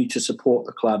continue to support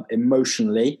the club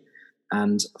emotionally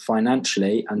and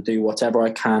financially and do whatever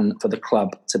I can for the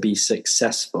club to be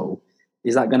successful.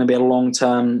 Is that going to be a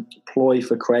long-term ploy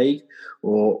for Craig,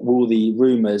 or will the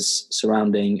rumours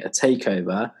surrounding a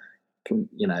takeover,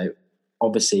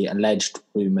 obviously alleged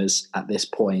rumours at this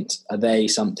point, are they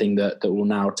something that will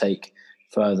now take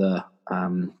further,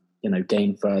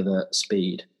 gain further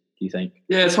speed, do you think?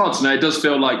 Yeah, it's hard to know. It does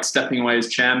feel like stepping away as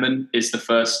chairman is the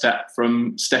first step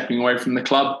from stepping away from the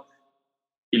club.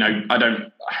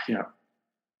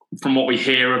 From what we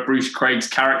hear of Bruce Craig's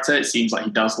character, it seems like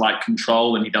he does like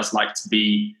control and he does like to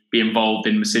be involved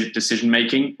in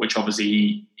decision-making, which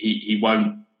obviously he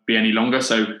won't be any longer.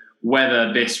 So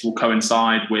whether this will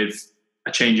coincide with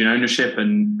a change in ownership,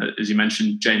 and as you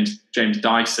mentioned, James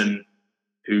Dyson,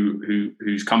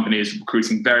 whose company is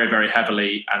recruiting very, very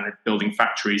heavily and building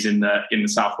factories in the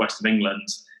southwest of England,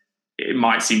 it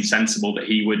might seem sensible that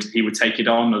he would take it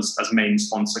on as main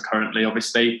sponsor currently.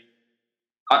 Obviously,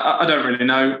 I don't really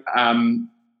know.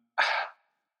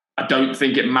 I don't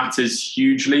think it matters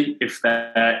hugely if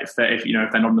they're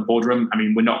not in the boardroom. I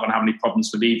mean, we're not going to have any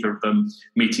problems with either of them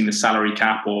meeting the salary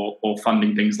cap or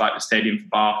funding things like the Stadium for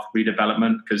Bath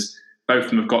redevelopment, because both of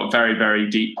them have got very, very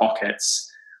deep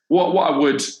pockets. What I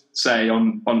would say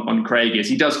on Craig is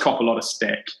he does cop a lot of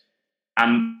stick,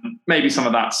 and maybe some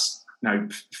of that's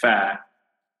fair,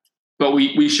 but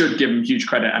we should give him huge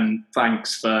credit and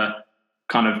thanks for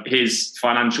kind of his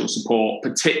financial support,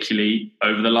 particularly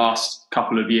over the last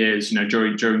couple of years,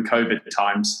 during COVID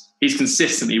times. He's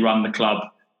consistently run the club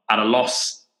at a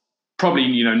loss,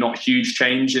 probably, not huge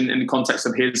change in the context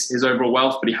of his overall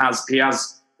wealth, but he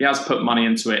has put money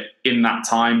into it in that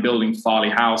time, building Farley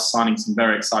House, signing some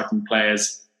very exciting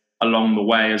players along the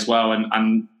way as well.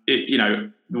 And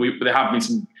there have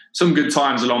been some good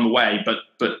times along the way,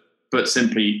 but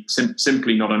simply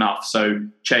not enough. So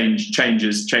change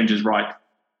is right.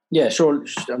 Yeah, sure.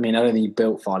 I mean, I don't think he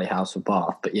built Farley House for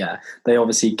Bath, but yeah, they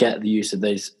obviously get the use of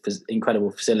those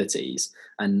incredible facilities.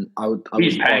 And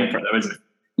he's paying for it, though, isn't he?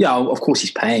 Yeah, of course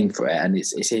he's paying for it, and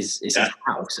it's his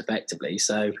house effectively.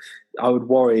 So I would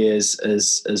worry as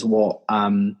what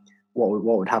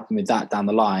would happen with that down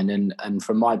the line. And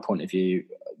from my point of view,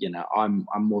 I'm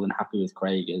more than happy with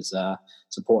Craig as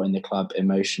supporting the club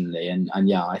emotionally. And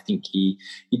yeah, I think he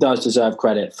does deserve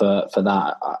credit for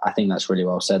that. I think that's really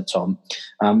well said, Tom.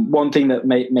 One thing that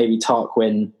maybe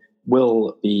Tarquin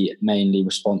will be mainly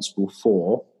responsible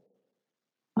for,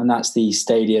 and that's the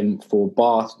Stadium for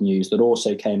Bath news that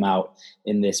also came out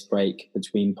in this break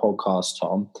between podcasts,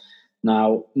 Tom.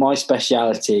 Now, my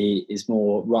speciality is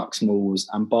more rucks moves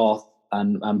and Bath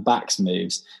and backs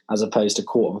moves as opposed to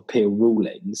Court of Appeal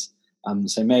rulings.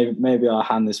 So maybe I'll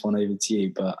hand this one over to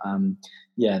you. But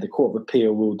the Court of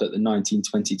Appeal ruled that the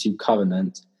 1922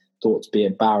 covenant, thought to be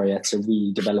a barrier to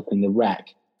redeveloping the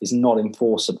Rec, is not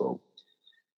enforceable.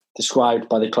 Described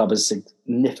by the club as a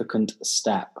significant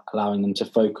step, allowing them to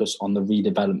focus on the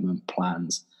redevelopment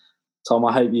plans. Tom,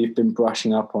 I hope you've been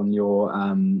brushing up on your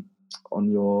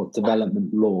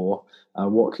development law.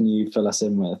 What can you fill us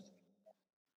in with?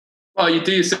 Well, you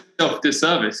do yourself a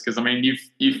disservice because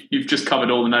you've just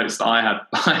covered all the notes that I had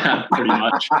pretty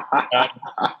much.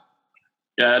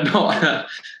 Not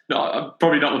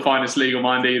probably not the finest legal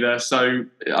mind either. So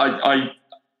I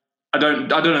don't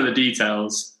know the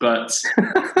details, but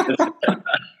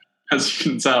as you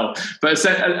can tell, but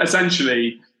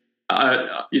essentially,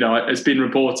 it's been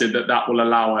reported that will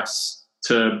allow us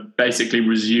to basically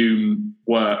resume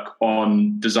work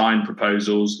on design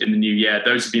proposals in the new year.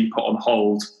 Those have been put on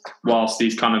hold whilst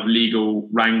these kind of legal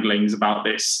wranglings about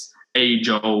this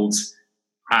age-old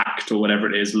act or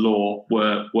whatever it is, law,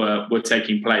 were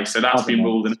taking place. So that's been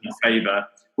ruled in our favour,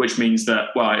 which means that,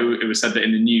 it was said that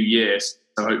in the new year, so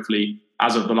hopefully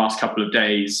as of the last couple of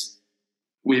days,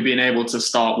 we've been able to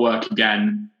start work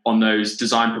again on those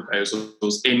design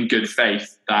proposals in good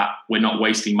faith that we're not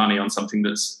wasting money on something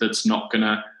that's not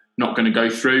gonna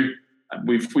go through.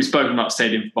 We've spoken about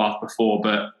Stadium for Bath before,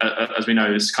 but as we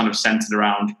know, it's kind of centred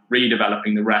around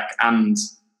redeveloping the Rec and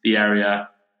the area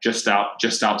just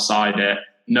outside it,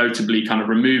 notably kind of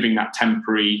removing that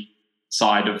temporary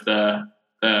side of the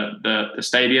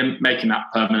stadium, making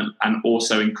that permanent, and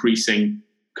also increasing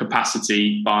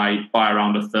capacity by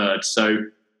around a third. So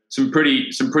some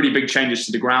pretty big changes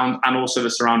to the ground and also the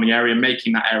surrounding area,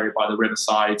 making that area by the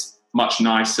riverside much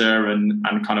nicer and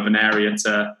kind of an area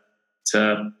to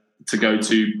go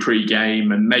to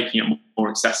pre-game, and making it more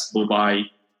accessible by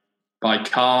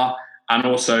car, and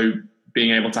also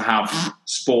being able to have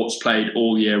sports played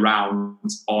all year round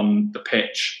on the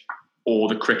pitch or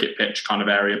the cricket pitch kind of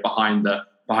area behind the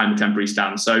temporary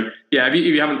stand. So yeah, if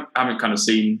you haven't kind of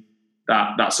seen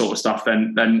that sort of stuff,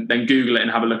 then Google it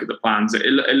and have a look at the plans. It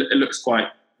looks quite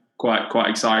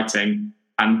exciting,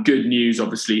 and good news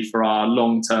obviously for our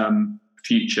long-term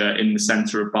future in the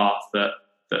centre of Bath that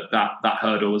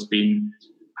hurdle has been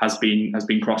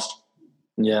crossed.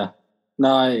 Yeah.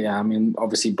 No, yeah. I mean,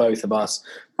 obviously both of us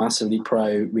massively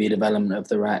pro redevelopment of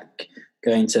the Rec.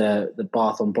 Going to the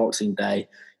Bath on Boxing Day,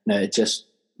 it just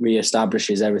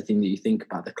re-establishes everything that you think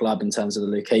about the club in terms of the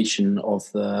location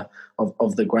of the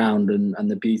ground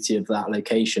and the beauty of that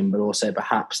location, but also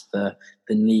perhaps the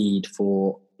need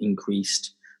for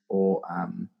increased or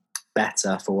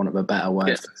better, for want of a better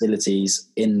word, facilities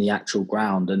in the actual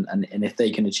ground. And if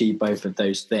they can achieve both of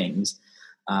those things,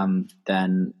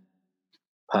 then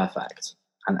perfect.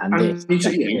 And this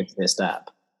is a step.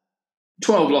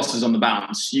 12 losses on the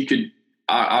bounce.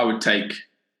 I would take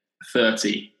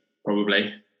 30,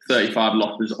 probably 35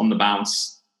 losses on the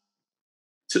bounce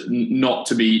not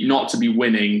to be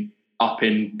winning up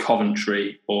in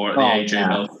Coventry or at the AJ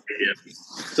Bell Stadium.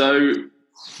 So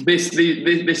this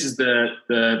is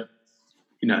the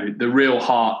real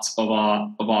heart of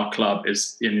our club.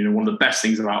 Is one of the best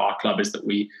things about our club is that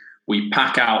we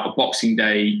pack out a Boxing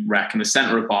Day Rec in the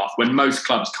centre of Bath when most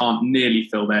clubs can't nearly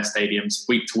fill their stadiums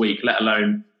week to week, let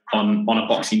alone on a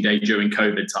Boxing Day during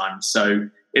COVID times. So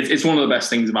it's one of the best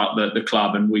things about the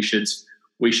club, and we should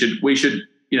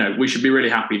be really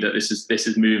happy that this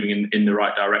is moving in the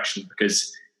right direction, because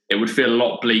it would feel a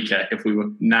lot bleaker if we were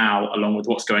now, along with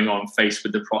what's going on, faced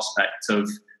with the prospect of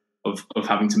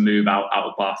having to move out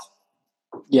of Bath.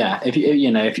 Yeah,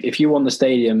 if you want the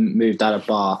stadium moved out of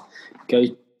Bath, go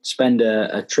spend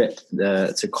a trip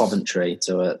to Coventry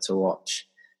to watch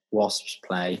Wasps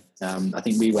play. I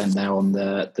think we went there on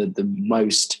the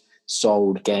most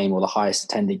sold game or the highest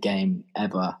attended game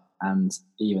ever, and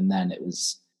even then it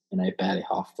was barely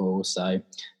half full. So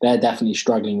they're definitely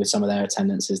struggling with some of their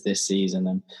attendances this season,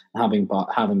 and having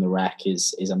the Rec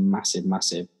is a massive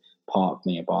part of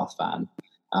being a Bath fan.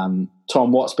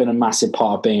 Tom, what's been a massive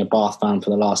part of being a Bath fan for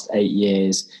the last 8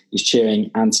 years is cheering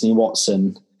Anthony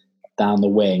Watson down the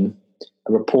wing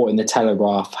A report in the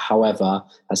Telegraph, however,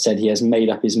 has said he has made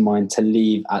up his mind to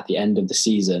leave at the end of the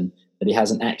season, that he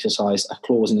hasn't exercised a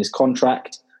clause in his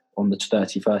contract on the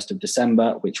 31st of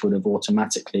December, which would have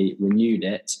automatically renewed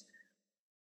it.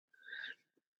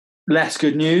 Less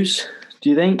good news, do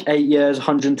you think? 8 years,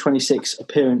 126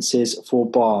 appearances for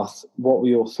Bath. What were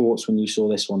your thoughts when you saw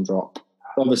this one drop?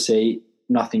 Obviously,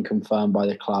 nothing confirmed by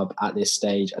the club at this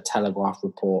stage, a Telegraph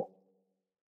report.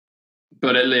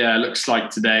 But it looks like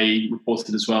today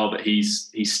reported as well that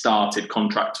he's started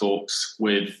contract talks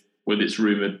with its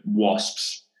rumoured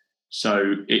Wasps.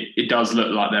 So it does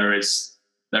look like there is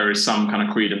some kind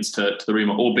of credence to the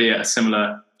rumour, albeit a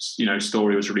similar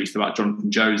story was released about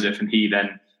Jonathan Joseph, and he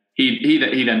then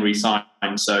re-signed.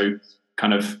 So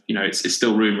kind of it's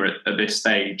still rumour at this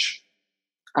stage.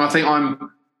 And I think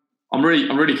I'm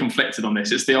really conflicted on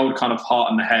this. It's the old kind of heart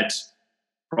and the head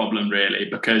problem, really,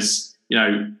 because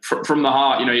from the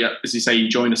heart, as you say, he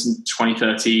joined us in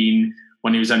 2013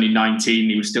 when he was only 19.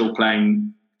 He was still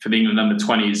playing for the England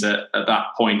under-20s at that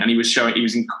point, and he was showing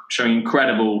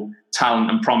incredible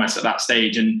talent and promise at that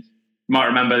stage. And you might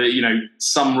remember that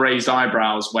some raised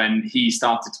eyebrows when he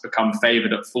started to become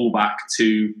favoured at fullback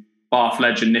to Bath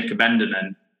legend Nick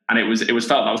Abendanon, and it was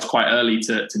felt that was quite early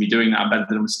to be doing that.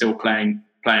 Abendanon was still playing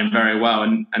very well,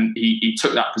 and he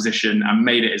took that position and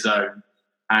made it his own.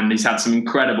 And he's had some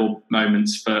incredible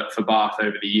moments for Bath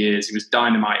over the years. He was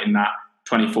dynamite in that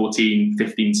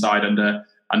 2014-15 side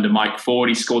under Mike Ford.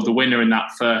 He scored the winner in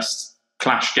that first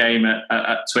clash game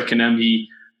at Twickenham. He,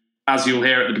 as you'll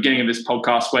hear at the beginning of this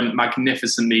podcast, went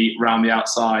magnificently round the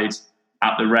outside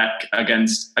at the Rec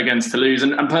against Toulouse.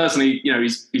 And personally,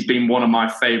 he's been one of my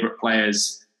favourite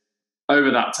players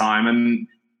over that time. And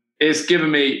it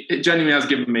genuinely has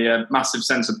given me a massive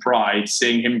sense of pride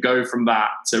seeing him go from that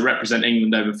to represent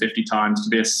England over 50 times to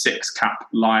be a 6-cap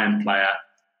Lion player.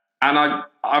 And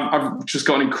I've just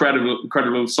got an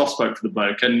incredible soft spot for the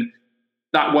bloke. And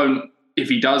that won't, if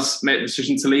he does make the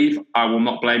decision to leave, I will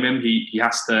not blame him. He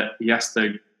has to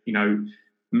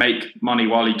make money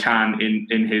while he can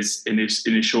in his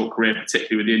short career,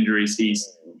 particularly with the injuries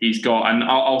he's got. And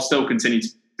I'll still continue to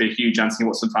be a huge Anthony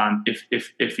Watson fan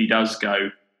if he does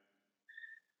go.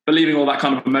 But leaving all that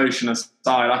kind of emotion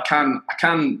aside, I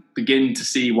can begin to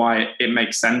see why it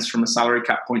makes sense from a salary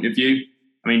cap point of view.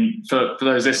 I mean, for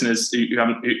those listeners who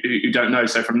don't know,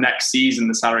 so from next season,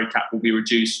 the salary cap will be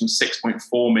reduced from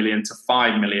 6.4 million to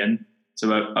 5 million.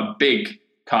 So a big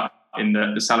cut in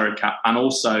the salary cap. And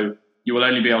also, you will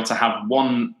only be able to have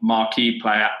one marquee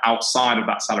player outside of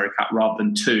that salary cap rather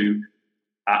than two,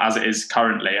 as it is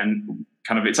currently. And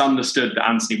kind of it's understood that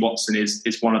Anthony Watson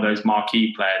is one of those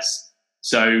marquee players.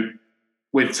 So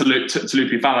with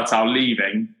Talupi Faletau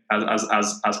leaving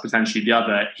as potentially the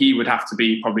other, he would have to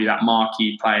be probably that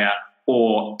marquee player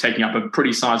or taking up a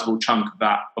pretty sizable chunk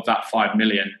of that 5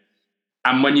 million.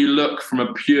 And when you look from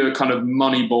a pure kind of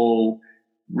Moneyball,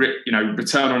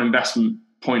 return on investment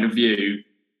point of view,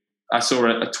 I saw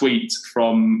a tweet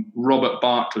from Robert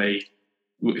Barkley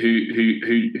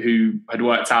who had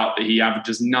worked out that he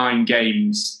averages 9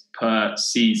 games per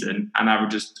season and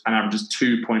averages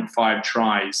 2.5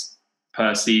 tries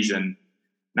per season.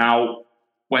 Now,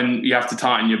 when you have to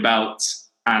tighten your belt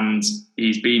and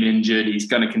he's been injured, he's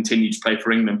going to continue to play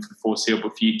for England for the foreseeable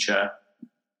future.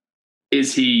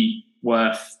 Is he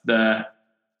worth the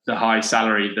high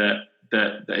salary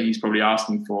that he's probably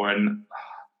asking for? And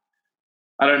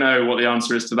I don't know what the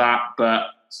answer is to that, but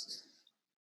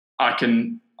I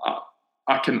can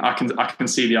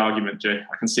see the argument, Jay.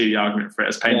 I can see the argument for it,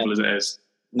 as painful as it is.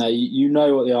 No, you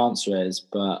know what the answer is,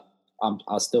 but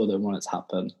I still don't want it to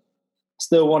happen. I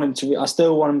still want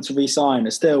him to resign.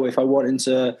 Still, if I want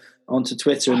him onto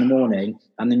Twitter in the morning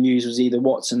and the news was either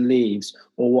Watson leaves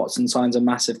or Watson signs a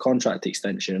massive contract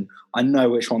extension, I know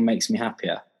which one makes me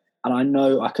happier. And I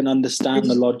know I can understand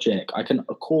the logic.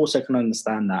 Of course I can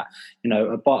understand that.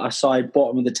 A side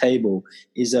bottom of the table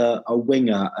is a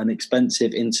winger, an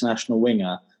expensive international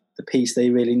winger, the piece they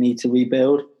really need to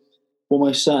rebuild.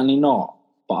 Almost certainly not.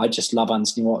 But I just love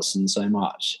Anthony Watson so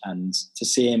much. And to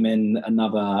see him in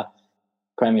another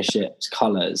Premiership's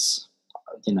colours,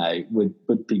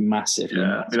 would be massive.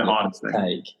 Yeah, it'd be the hardest thing.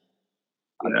 Take.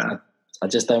 Yeah. I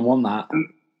just don't want that.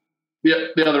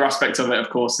 The other aspect of it, of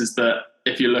course, is that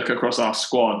if you look across our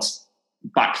squad,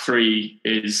 back three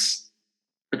it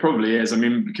probably is. I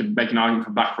mean, we could make an argument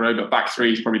for back row, but back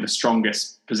three is probably the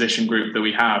strongest position group that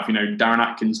we have. Darren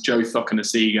Atkins, Joe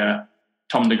Thokanasiga,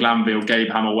 Tom de Glanville,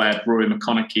 Gabe Hammer-Webb, Rory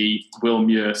McConaughey, Will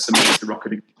Muir, Samantha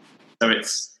Rocket. So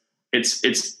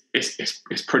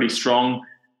it's pretty strong,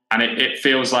 and it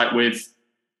feels like with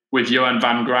with Johan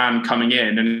van Graan coming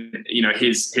in, and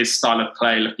his style of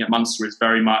play, looking at Munster, is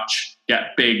very much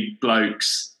get big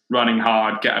blokes running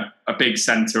hard, get a big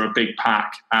centre, a big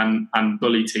pack, and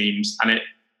bully teams. And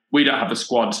we don't have the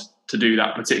squad to do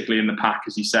that, particularly in the pack,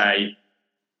 as you say.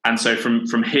 And so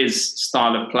from his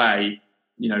style of play,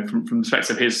 from the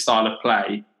perspective of his style of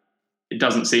play, it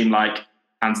doesn't seem like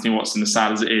Anthony Watson, as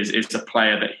sad as it is a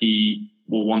player that he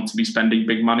will want to be spending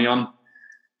big money on.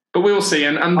 But we will see.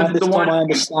 And I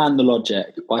understand the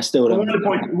logic, but I still don't.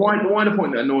 The wider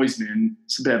point that annoys me, and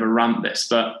it's a bit of a rant, this,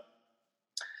 but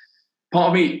part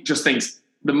of me just thinks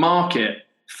the market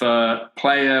for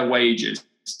player wages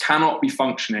cannot be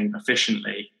functioning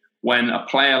efficiently when a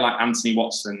player like Anthony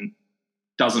Watson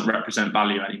doesn't represent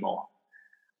value anymore.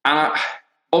 And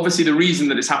obviously the reason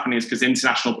that it's happening is because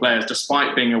international players,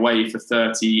 despite being away for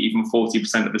 30, even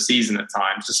 40% of the season at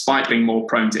times, despite being more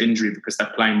prone to injury because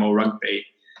they're playing more rugby,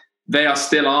 they are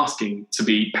still asking to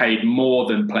be paid more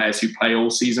than players who play all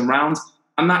season round.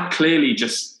 And that clearly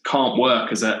just can't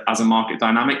work as a market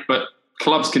dynamic. But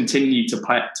clubs continue to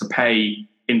pay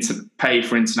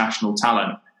for international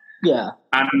talent. Yeah.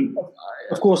 And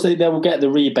of course they will get the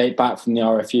rebate back from the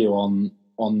RFU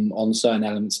on certain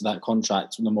elements of that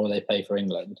contract the more they pay for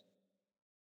England.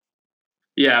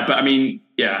 Yeah, but I mean,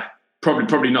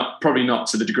 probably not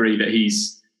to the degree that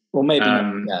he's. Well, maybe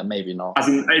not. Yeah, maybe not. As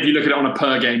in, if you look at it on a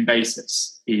per game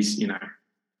basis, he's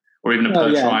or even a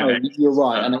per try. No, you're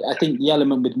right, and I think the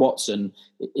element with Watson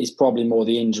is probably more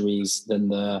the injuries than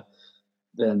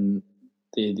the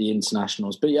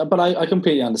internationals. But I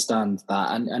completely understand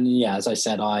that, and as I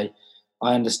said, I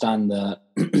understand the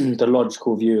the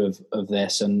logical view of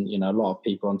this, and a lot of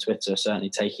people on Twitter are certainly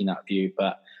taking that view.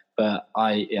 But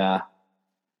I'm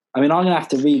going to have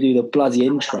to redo the bloody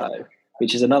intro,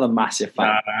 which is another massive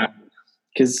factor,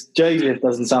 because Joseph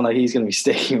doesn't sound like he's going to be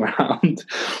sticking around.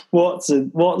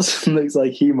 Watson looks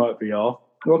like he might be off.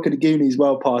 Rokoduguni's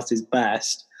well past his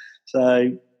best,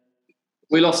 so.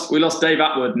 We lost Dave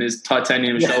Atwood and his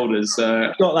titanium shoulders.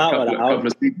 Got that one out.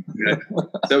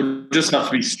 So we'll just have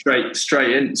to be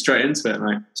straight into it,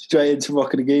 mate. Straight into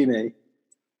Rokoduguni.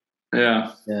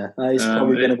 Yeah. Yeah. That is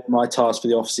probably going to be my task for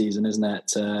the off season, isn't it?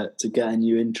 To get a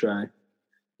new intro.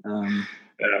 And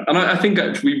I think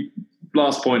actually,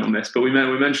 last point on this, but we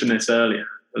mentioned this earlier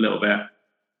a little bit,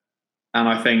 and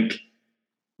I think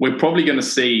we're probably going to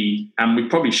see, and we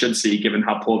probably should see, given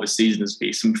how poor this season has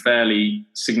been, some fairly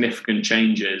significant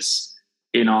changes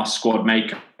in our squad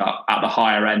makeup at the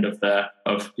higher end of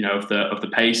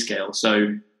the pay scale.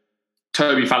 So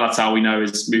Toby Faletau, we know,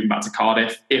 is moving back to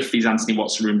Cardiff. If these Anthony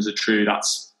Watson rumours are true,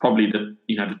 that's probably the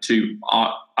two,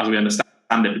 as we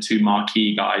understand it, the two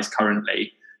marquee guys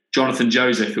currently. Jonathan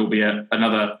Joseph will be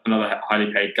another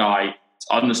highly paid guy. It's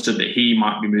understood that he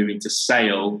might be moving to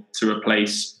Sale to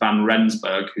replace Van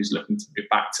Rensburg, who's looking to move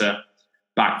back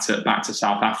to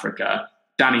South Africa.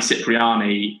 Danny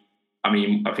Cipriani, I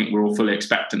mean, I think we're all fully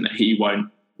expectant that he won't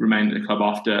remain at the club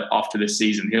after this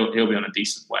season. He'll be on a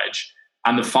decent wage.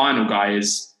 And the final guy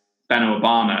is Beno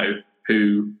Obano,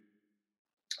 who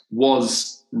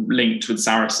was linked with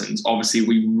Saracens. Obviously,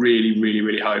 we really, really,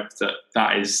 really hope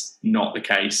that is not the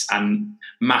case. And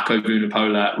Mako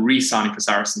Vunipola re-signing for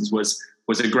Saracens was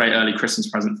a great early Christmas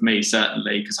present for me,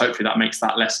 certainly, because hopefully that makes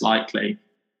that less likely.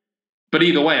 But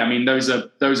either way, I mean, those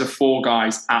are four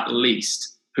guys at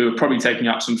least who are probably taking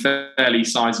up some fairly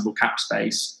sizable cap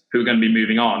space who are going to be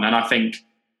moving on. And I think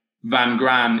Van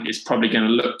Graan is probably going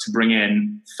to look to bring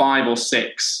in 5 or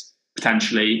 6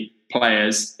 potentially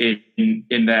players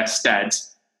in their stead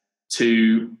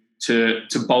to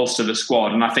bolster the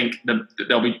squad. And I think that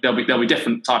there'll be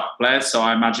different type of players. So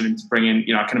I imagine him to bring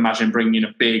in, I can imagine him bringing in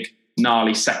a big,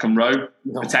 gnarly second row,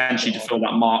 potentially to fill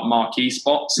that marquee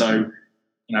spot. So,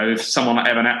 if someone like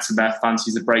Evan Etzebeth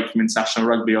fancies a break from international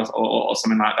rugby or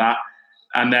something like that,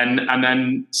 and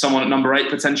then someone at number 8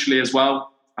 potentially as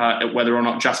well, whether or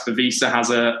not Jasper Wiese has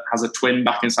a twin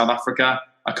back in South Africa,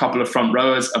 a couple of front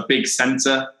rowers, a big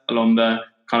centre along the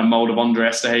kind of mould of Andre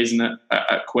Esterhuizen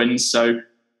at Quins. So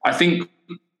I think,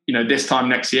 this time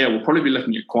next year, we'll probably be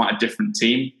looking at quite a different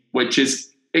team, which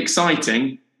is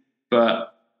exciting, but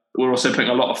we're also putting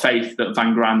a lot of faith that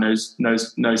Van Graan knows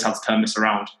how to turn this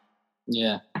around.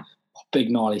 Yeah.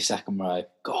 Big gnarly second row.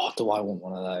 God, do I want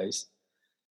one of those.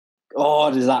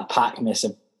 God, does that pack miss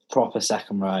a proper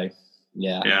second row?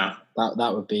 Yeah.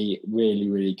 That would be really,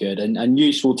 really good. And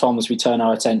useful, Tom, as we turn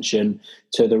our attention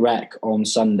to the Rec on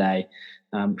Sunday.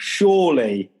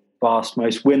 Surely Bath's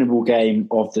most winnable game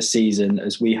of the season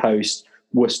as we host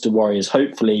Worcester Warriors.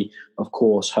 Hopefully, of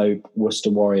course, hope Worcester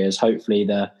Warriors. Hopefully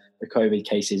the COVID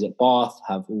cases at Bath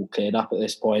have all cleared up at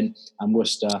this point, and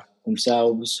Worcester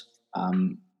themselves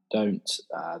don't.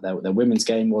 Their women's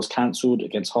game was cancelled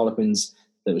against Harlequins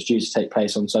that was due to take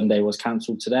place on Sunday was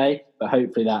cancelled today. But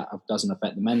hopefully that doesn't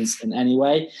affect the men's in any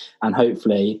way. And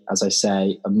hopefully, as I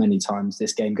say many times,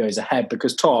 this game goes ahead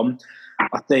because, Tom,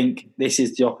 I think this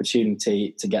is the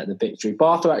opportunity to get the victory.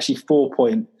 Bath are actually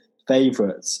 4-point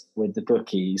favourites with the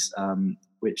bookies,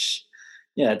 which,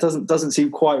 yeah, it doesn't seem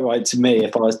quite right to me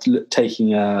if I was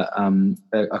taking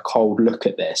a cold look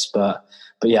at this. But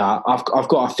yeah, I've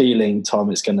got a feeling,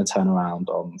 Tom, it's going to turn around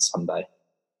on Sunday.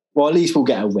 Well, at least we'll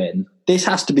get a win. This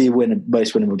has to be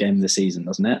most winnable game of the season,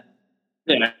 doesn't it?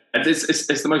 Yeah, it's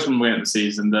the most winnable game of the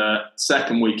season. The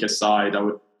second weakest side,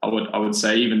 I would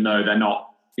say, even though they're not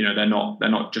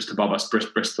just above us.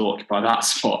 Bristol occupy that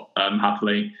spot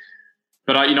happily.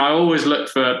 But I always look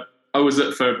for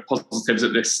positives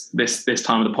at this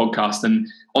time of the podcast. And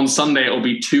on Sunday, it'll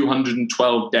be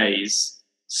 212 days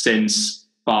since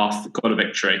Bath got a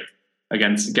victory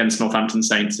against Northampton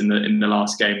Saints in the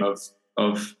last game of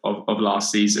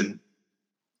last season.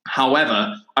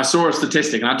 However, I saw a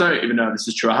statistic, and I don't even know if this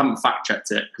is true. I haven't fact checked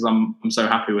it because I'm so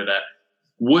happy with it.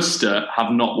 Worcester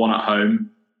have not won at home.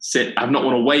 Have not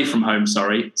won away from home.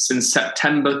 Sorry, since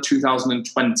September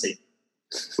 2020,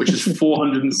 which is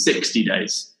 460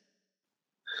 days.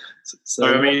 So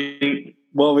I mean,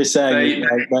 what we're saying,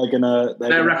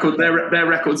 their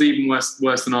record's even worse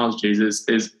than ours. Jesus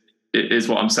is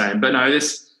what I'm saying. But no,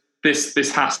 this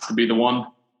has to be the one.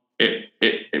 It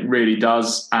really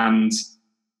does. And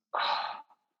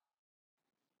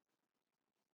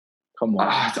come on,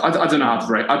 I don't know how to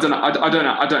break. I don't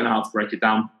know how to break it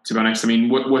down. To be honest, I mean,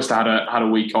 Worcester had a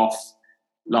week off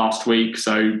last week,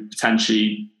 so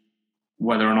potentially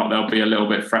whether or not they'll be a little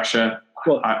bit fresher,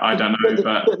 well, I don't know.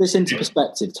 But put this into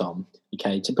perspective, Tom.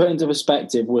 Okay, to put into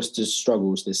perspective Worcester's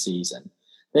struggles this season,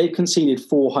 they've conceded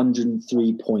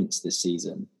 403 points this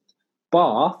season.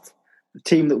 Bath, the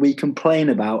team that we complain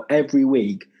about every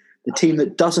week, the team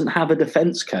that doesn't have a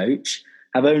defence coach,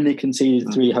 have only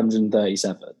conceded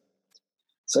 337.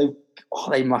 So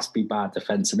they must be bad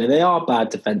defensively. They are bad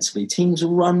defensively. Teams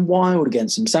run wild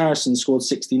against them. Saracens scored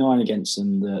 69 against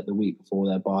them the week before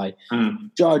their bye.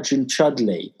 Judge and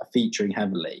Chudley are featuring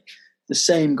heavily. The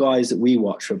same guys that we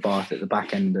watched for Bath at the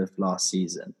back end of last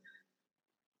season.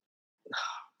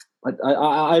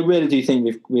 I really do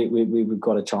think we've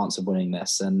got a chance of winning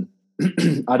this, and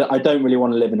I don't really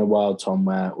want to live in a world, Tom,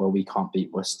 where we can't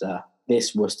beat Worcester,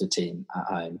 this Worcester team at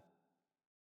home.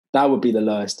 That would be the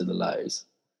lowest of the lows.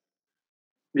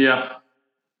 Yeah.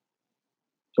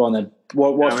 Go on then.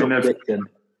 What's your prediction?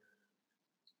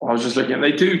 I was just looking at.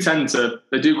 They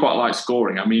do quite like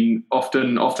scoring. I mean,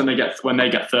 often when they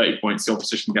get 30 points, the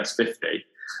opposition gets 50.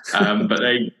 But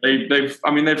they've.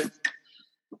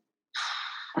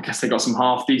 I guess they got some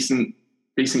half decent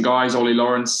guys. Ollie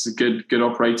Lawrence is a good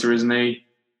operator, isn't he?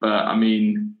 But I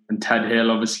mean, and Ted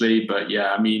Hill obviously. But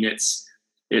yeah, I mean, it's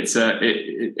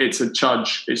a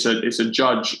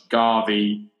Judge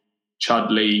Garvey,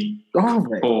 Chudley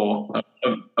core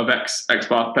of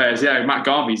ex-Bath players. Yeah, Matt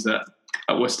Garvey's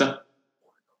at Worcester.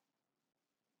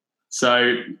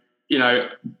 So,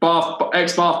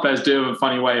 ex-Bath players do have a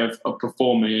funny way of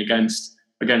performing against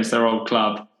their old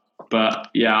club. But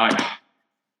yeah,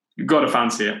 you've got to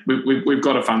fancy it. We've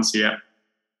got to fancy it.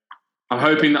 I'm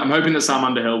hoping that Sam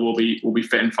Underhill will be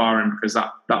fit and firing, because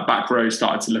that back row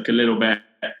started to look a little bit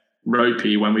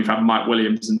ropey when we've had Mike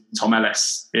Williams and Tom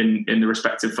Ellis in the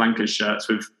respective flankers shirts,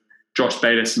 with Josh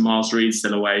Bayliss and Miles Reed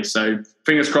still away. So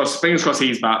fingers crossed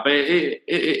he's back. But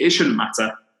it shouldn't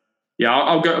matter. Yeah,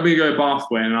 I'm going to go Bath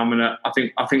win, and I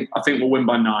think we'll win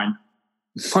by 9.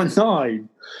 By 9,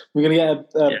 we're going to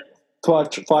get a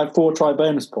 5-4 try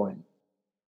bonus point.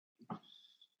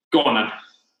 Go on then.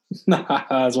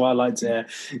 That's what I like to hear.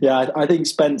 Yeah, I think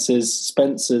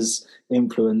Spencer's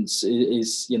influence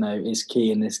is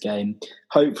key in this game.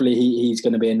 Hopefully he's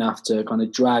going to be enough to kind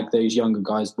of drag those younger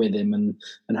guys with him, and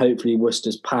hopefully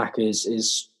Worcester's pack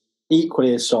is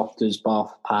equally as soft as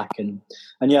Bath pack, and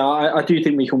yeah, I do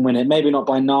think we can win it. Maybe not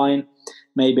by 9,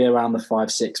 maybe around the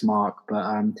 5-6 mark,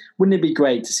 but wouldn't it be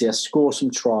great to see us score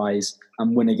some tries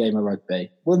and win a game of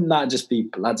rugby? Wouldn't that just be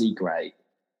bloody great?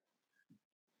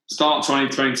 Start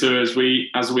 2022 as we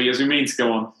mean to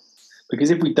go on. Because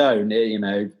if we don't,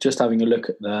 just having a look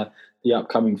at the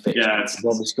upcoming fixtures,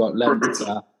 we've obviously got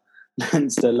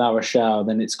Leinster, La Rochelle,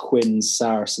 then it's Quins,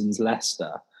 Saracens,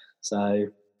 Leicester. So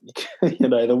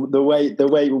the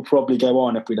wait will probably go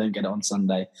on if we don't get it on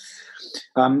Sunday.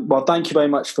 Well, thank you very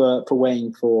much for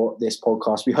waiting for this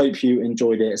podcast. We hope you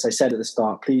enjoyed it. As I said at the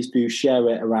start, please do share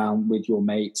it around with your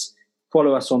mates.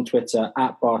 Follow us on Twitter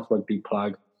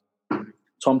 @BathRugbyPlug.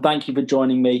 Tom, thank you for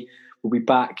joining me. We'll be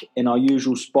back in our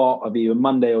usual spot of either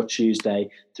Monday or Tuesday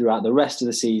throughout the rest of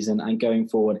the season and going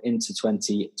forward into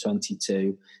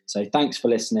 2022. So thanks for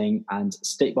listening, and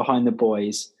stick behind the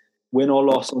boys. Win or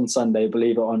loss on Sunday,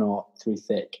 believe it or not, through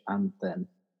thick and thin.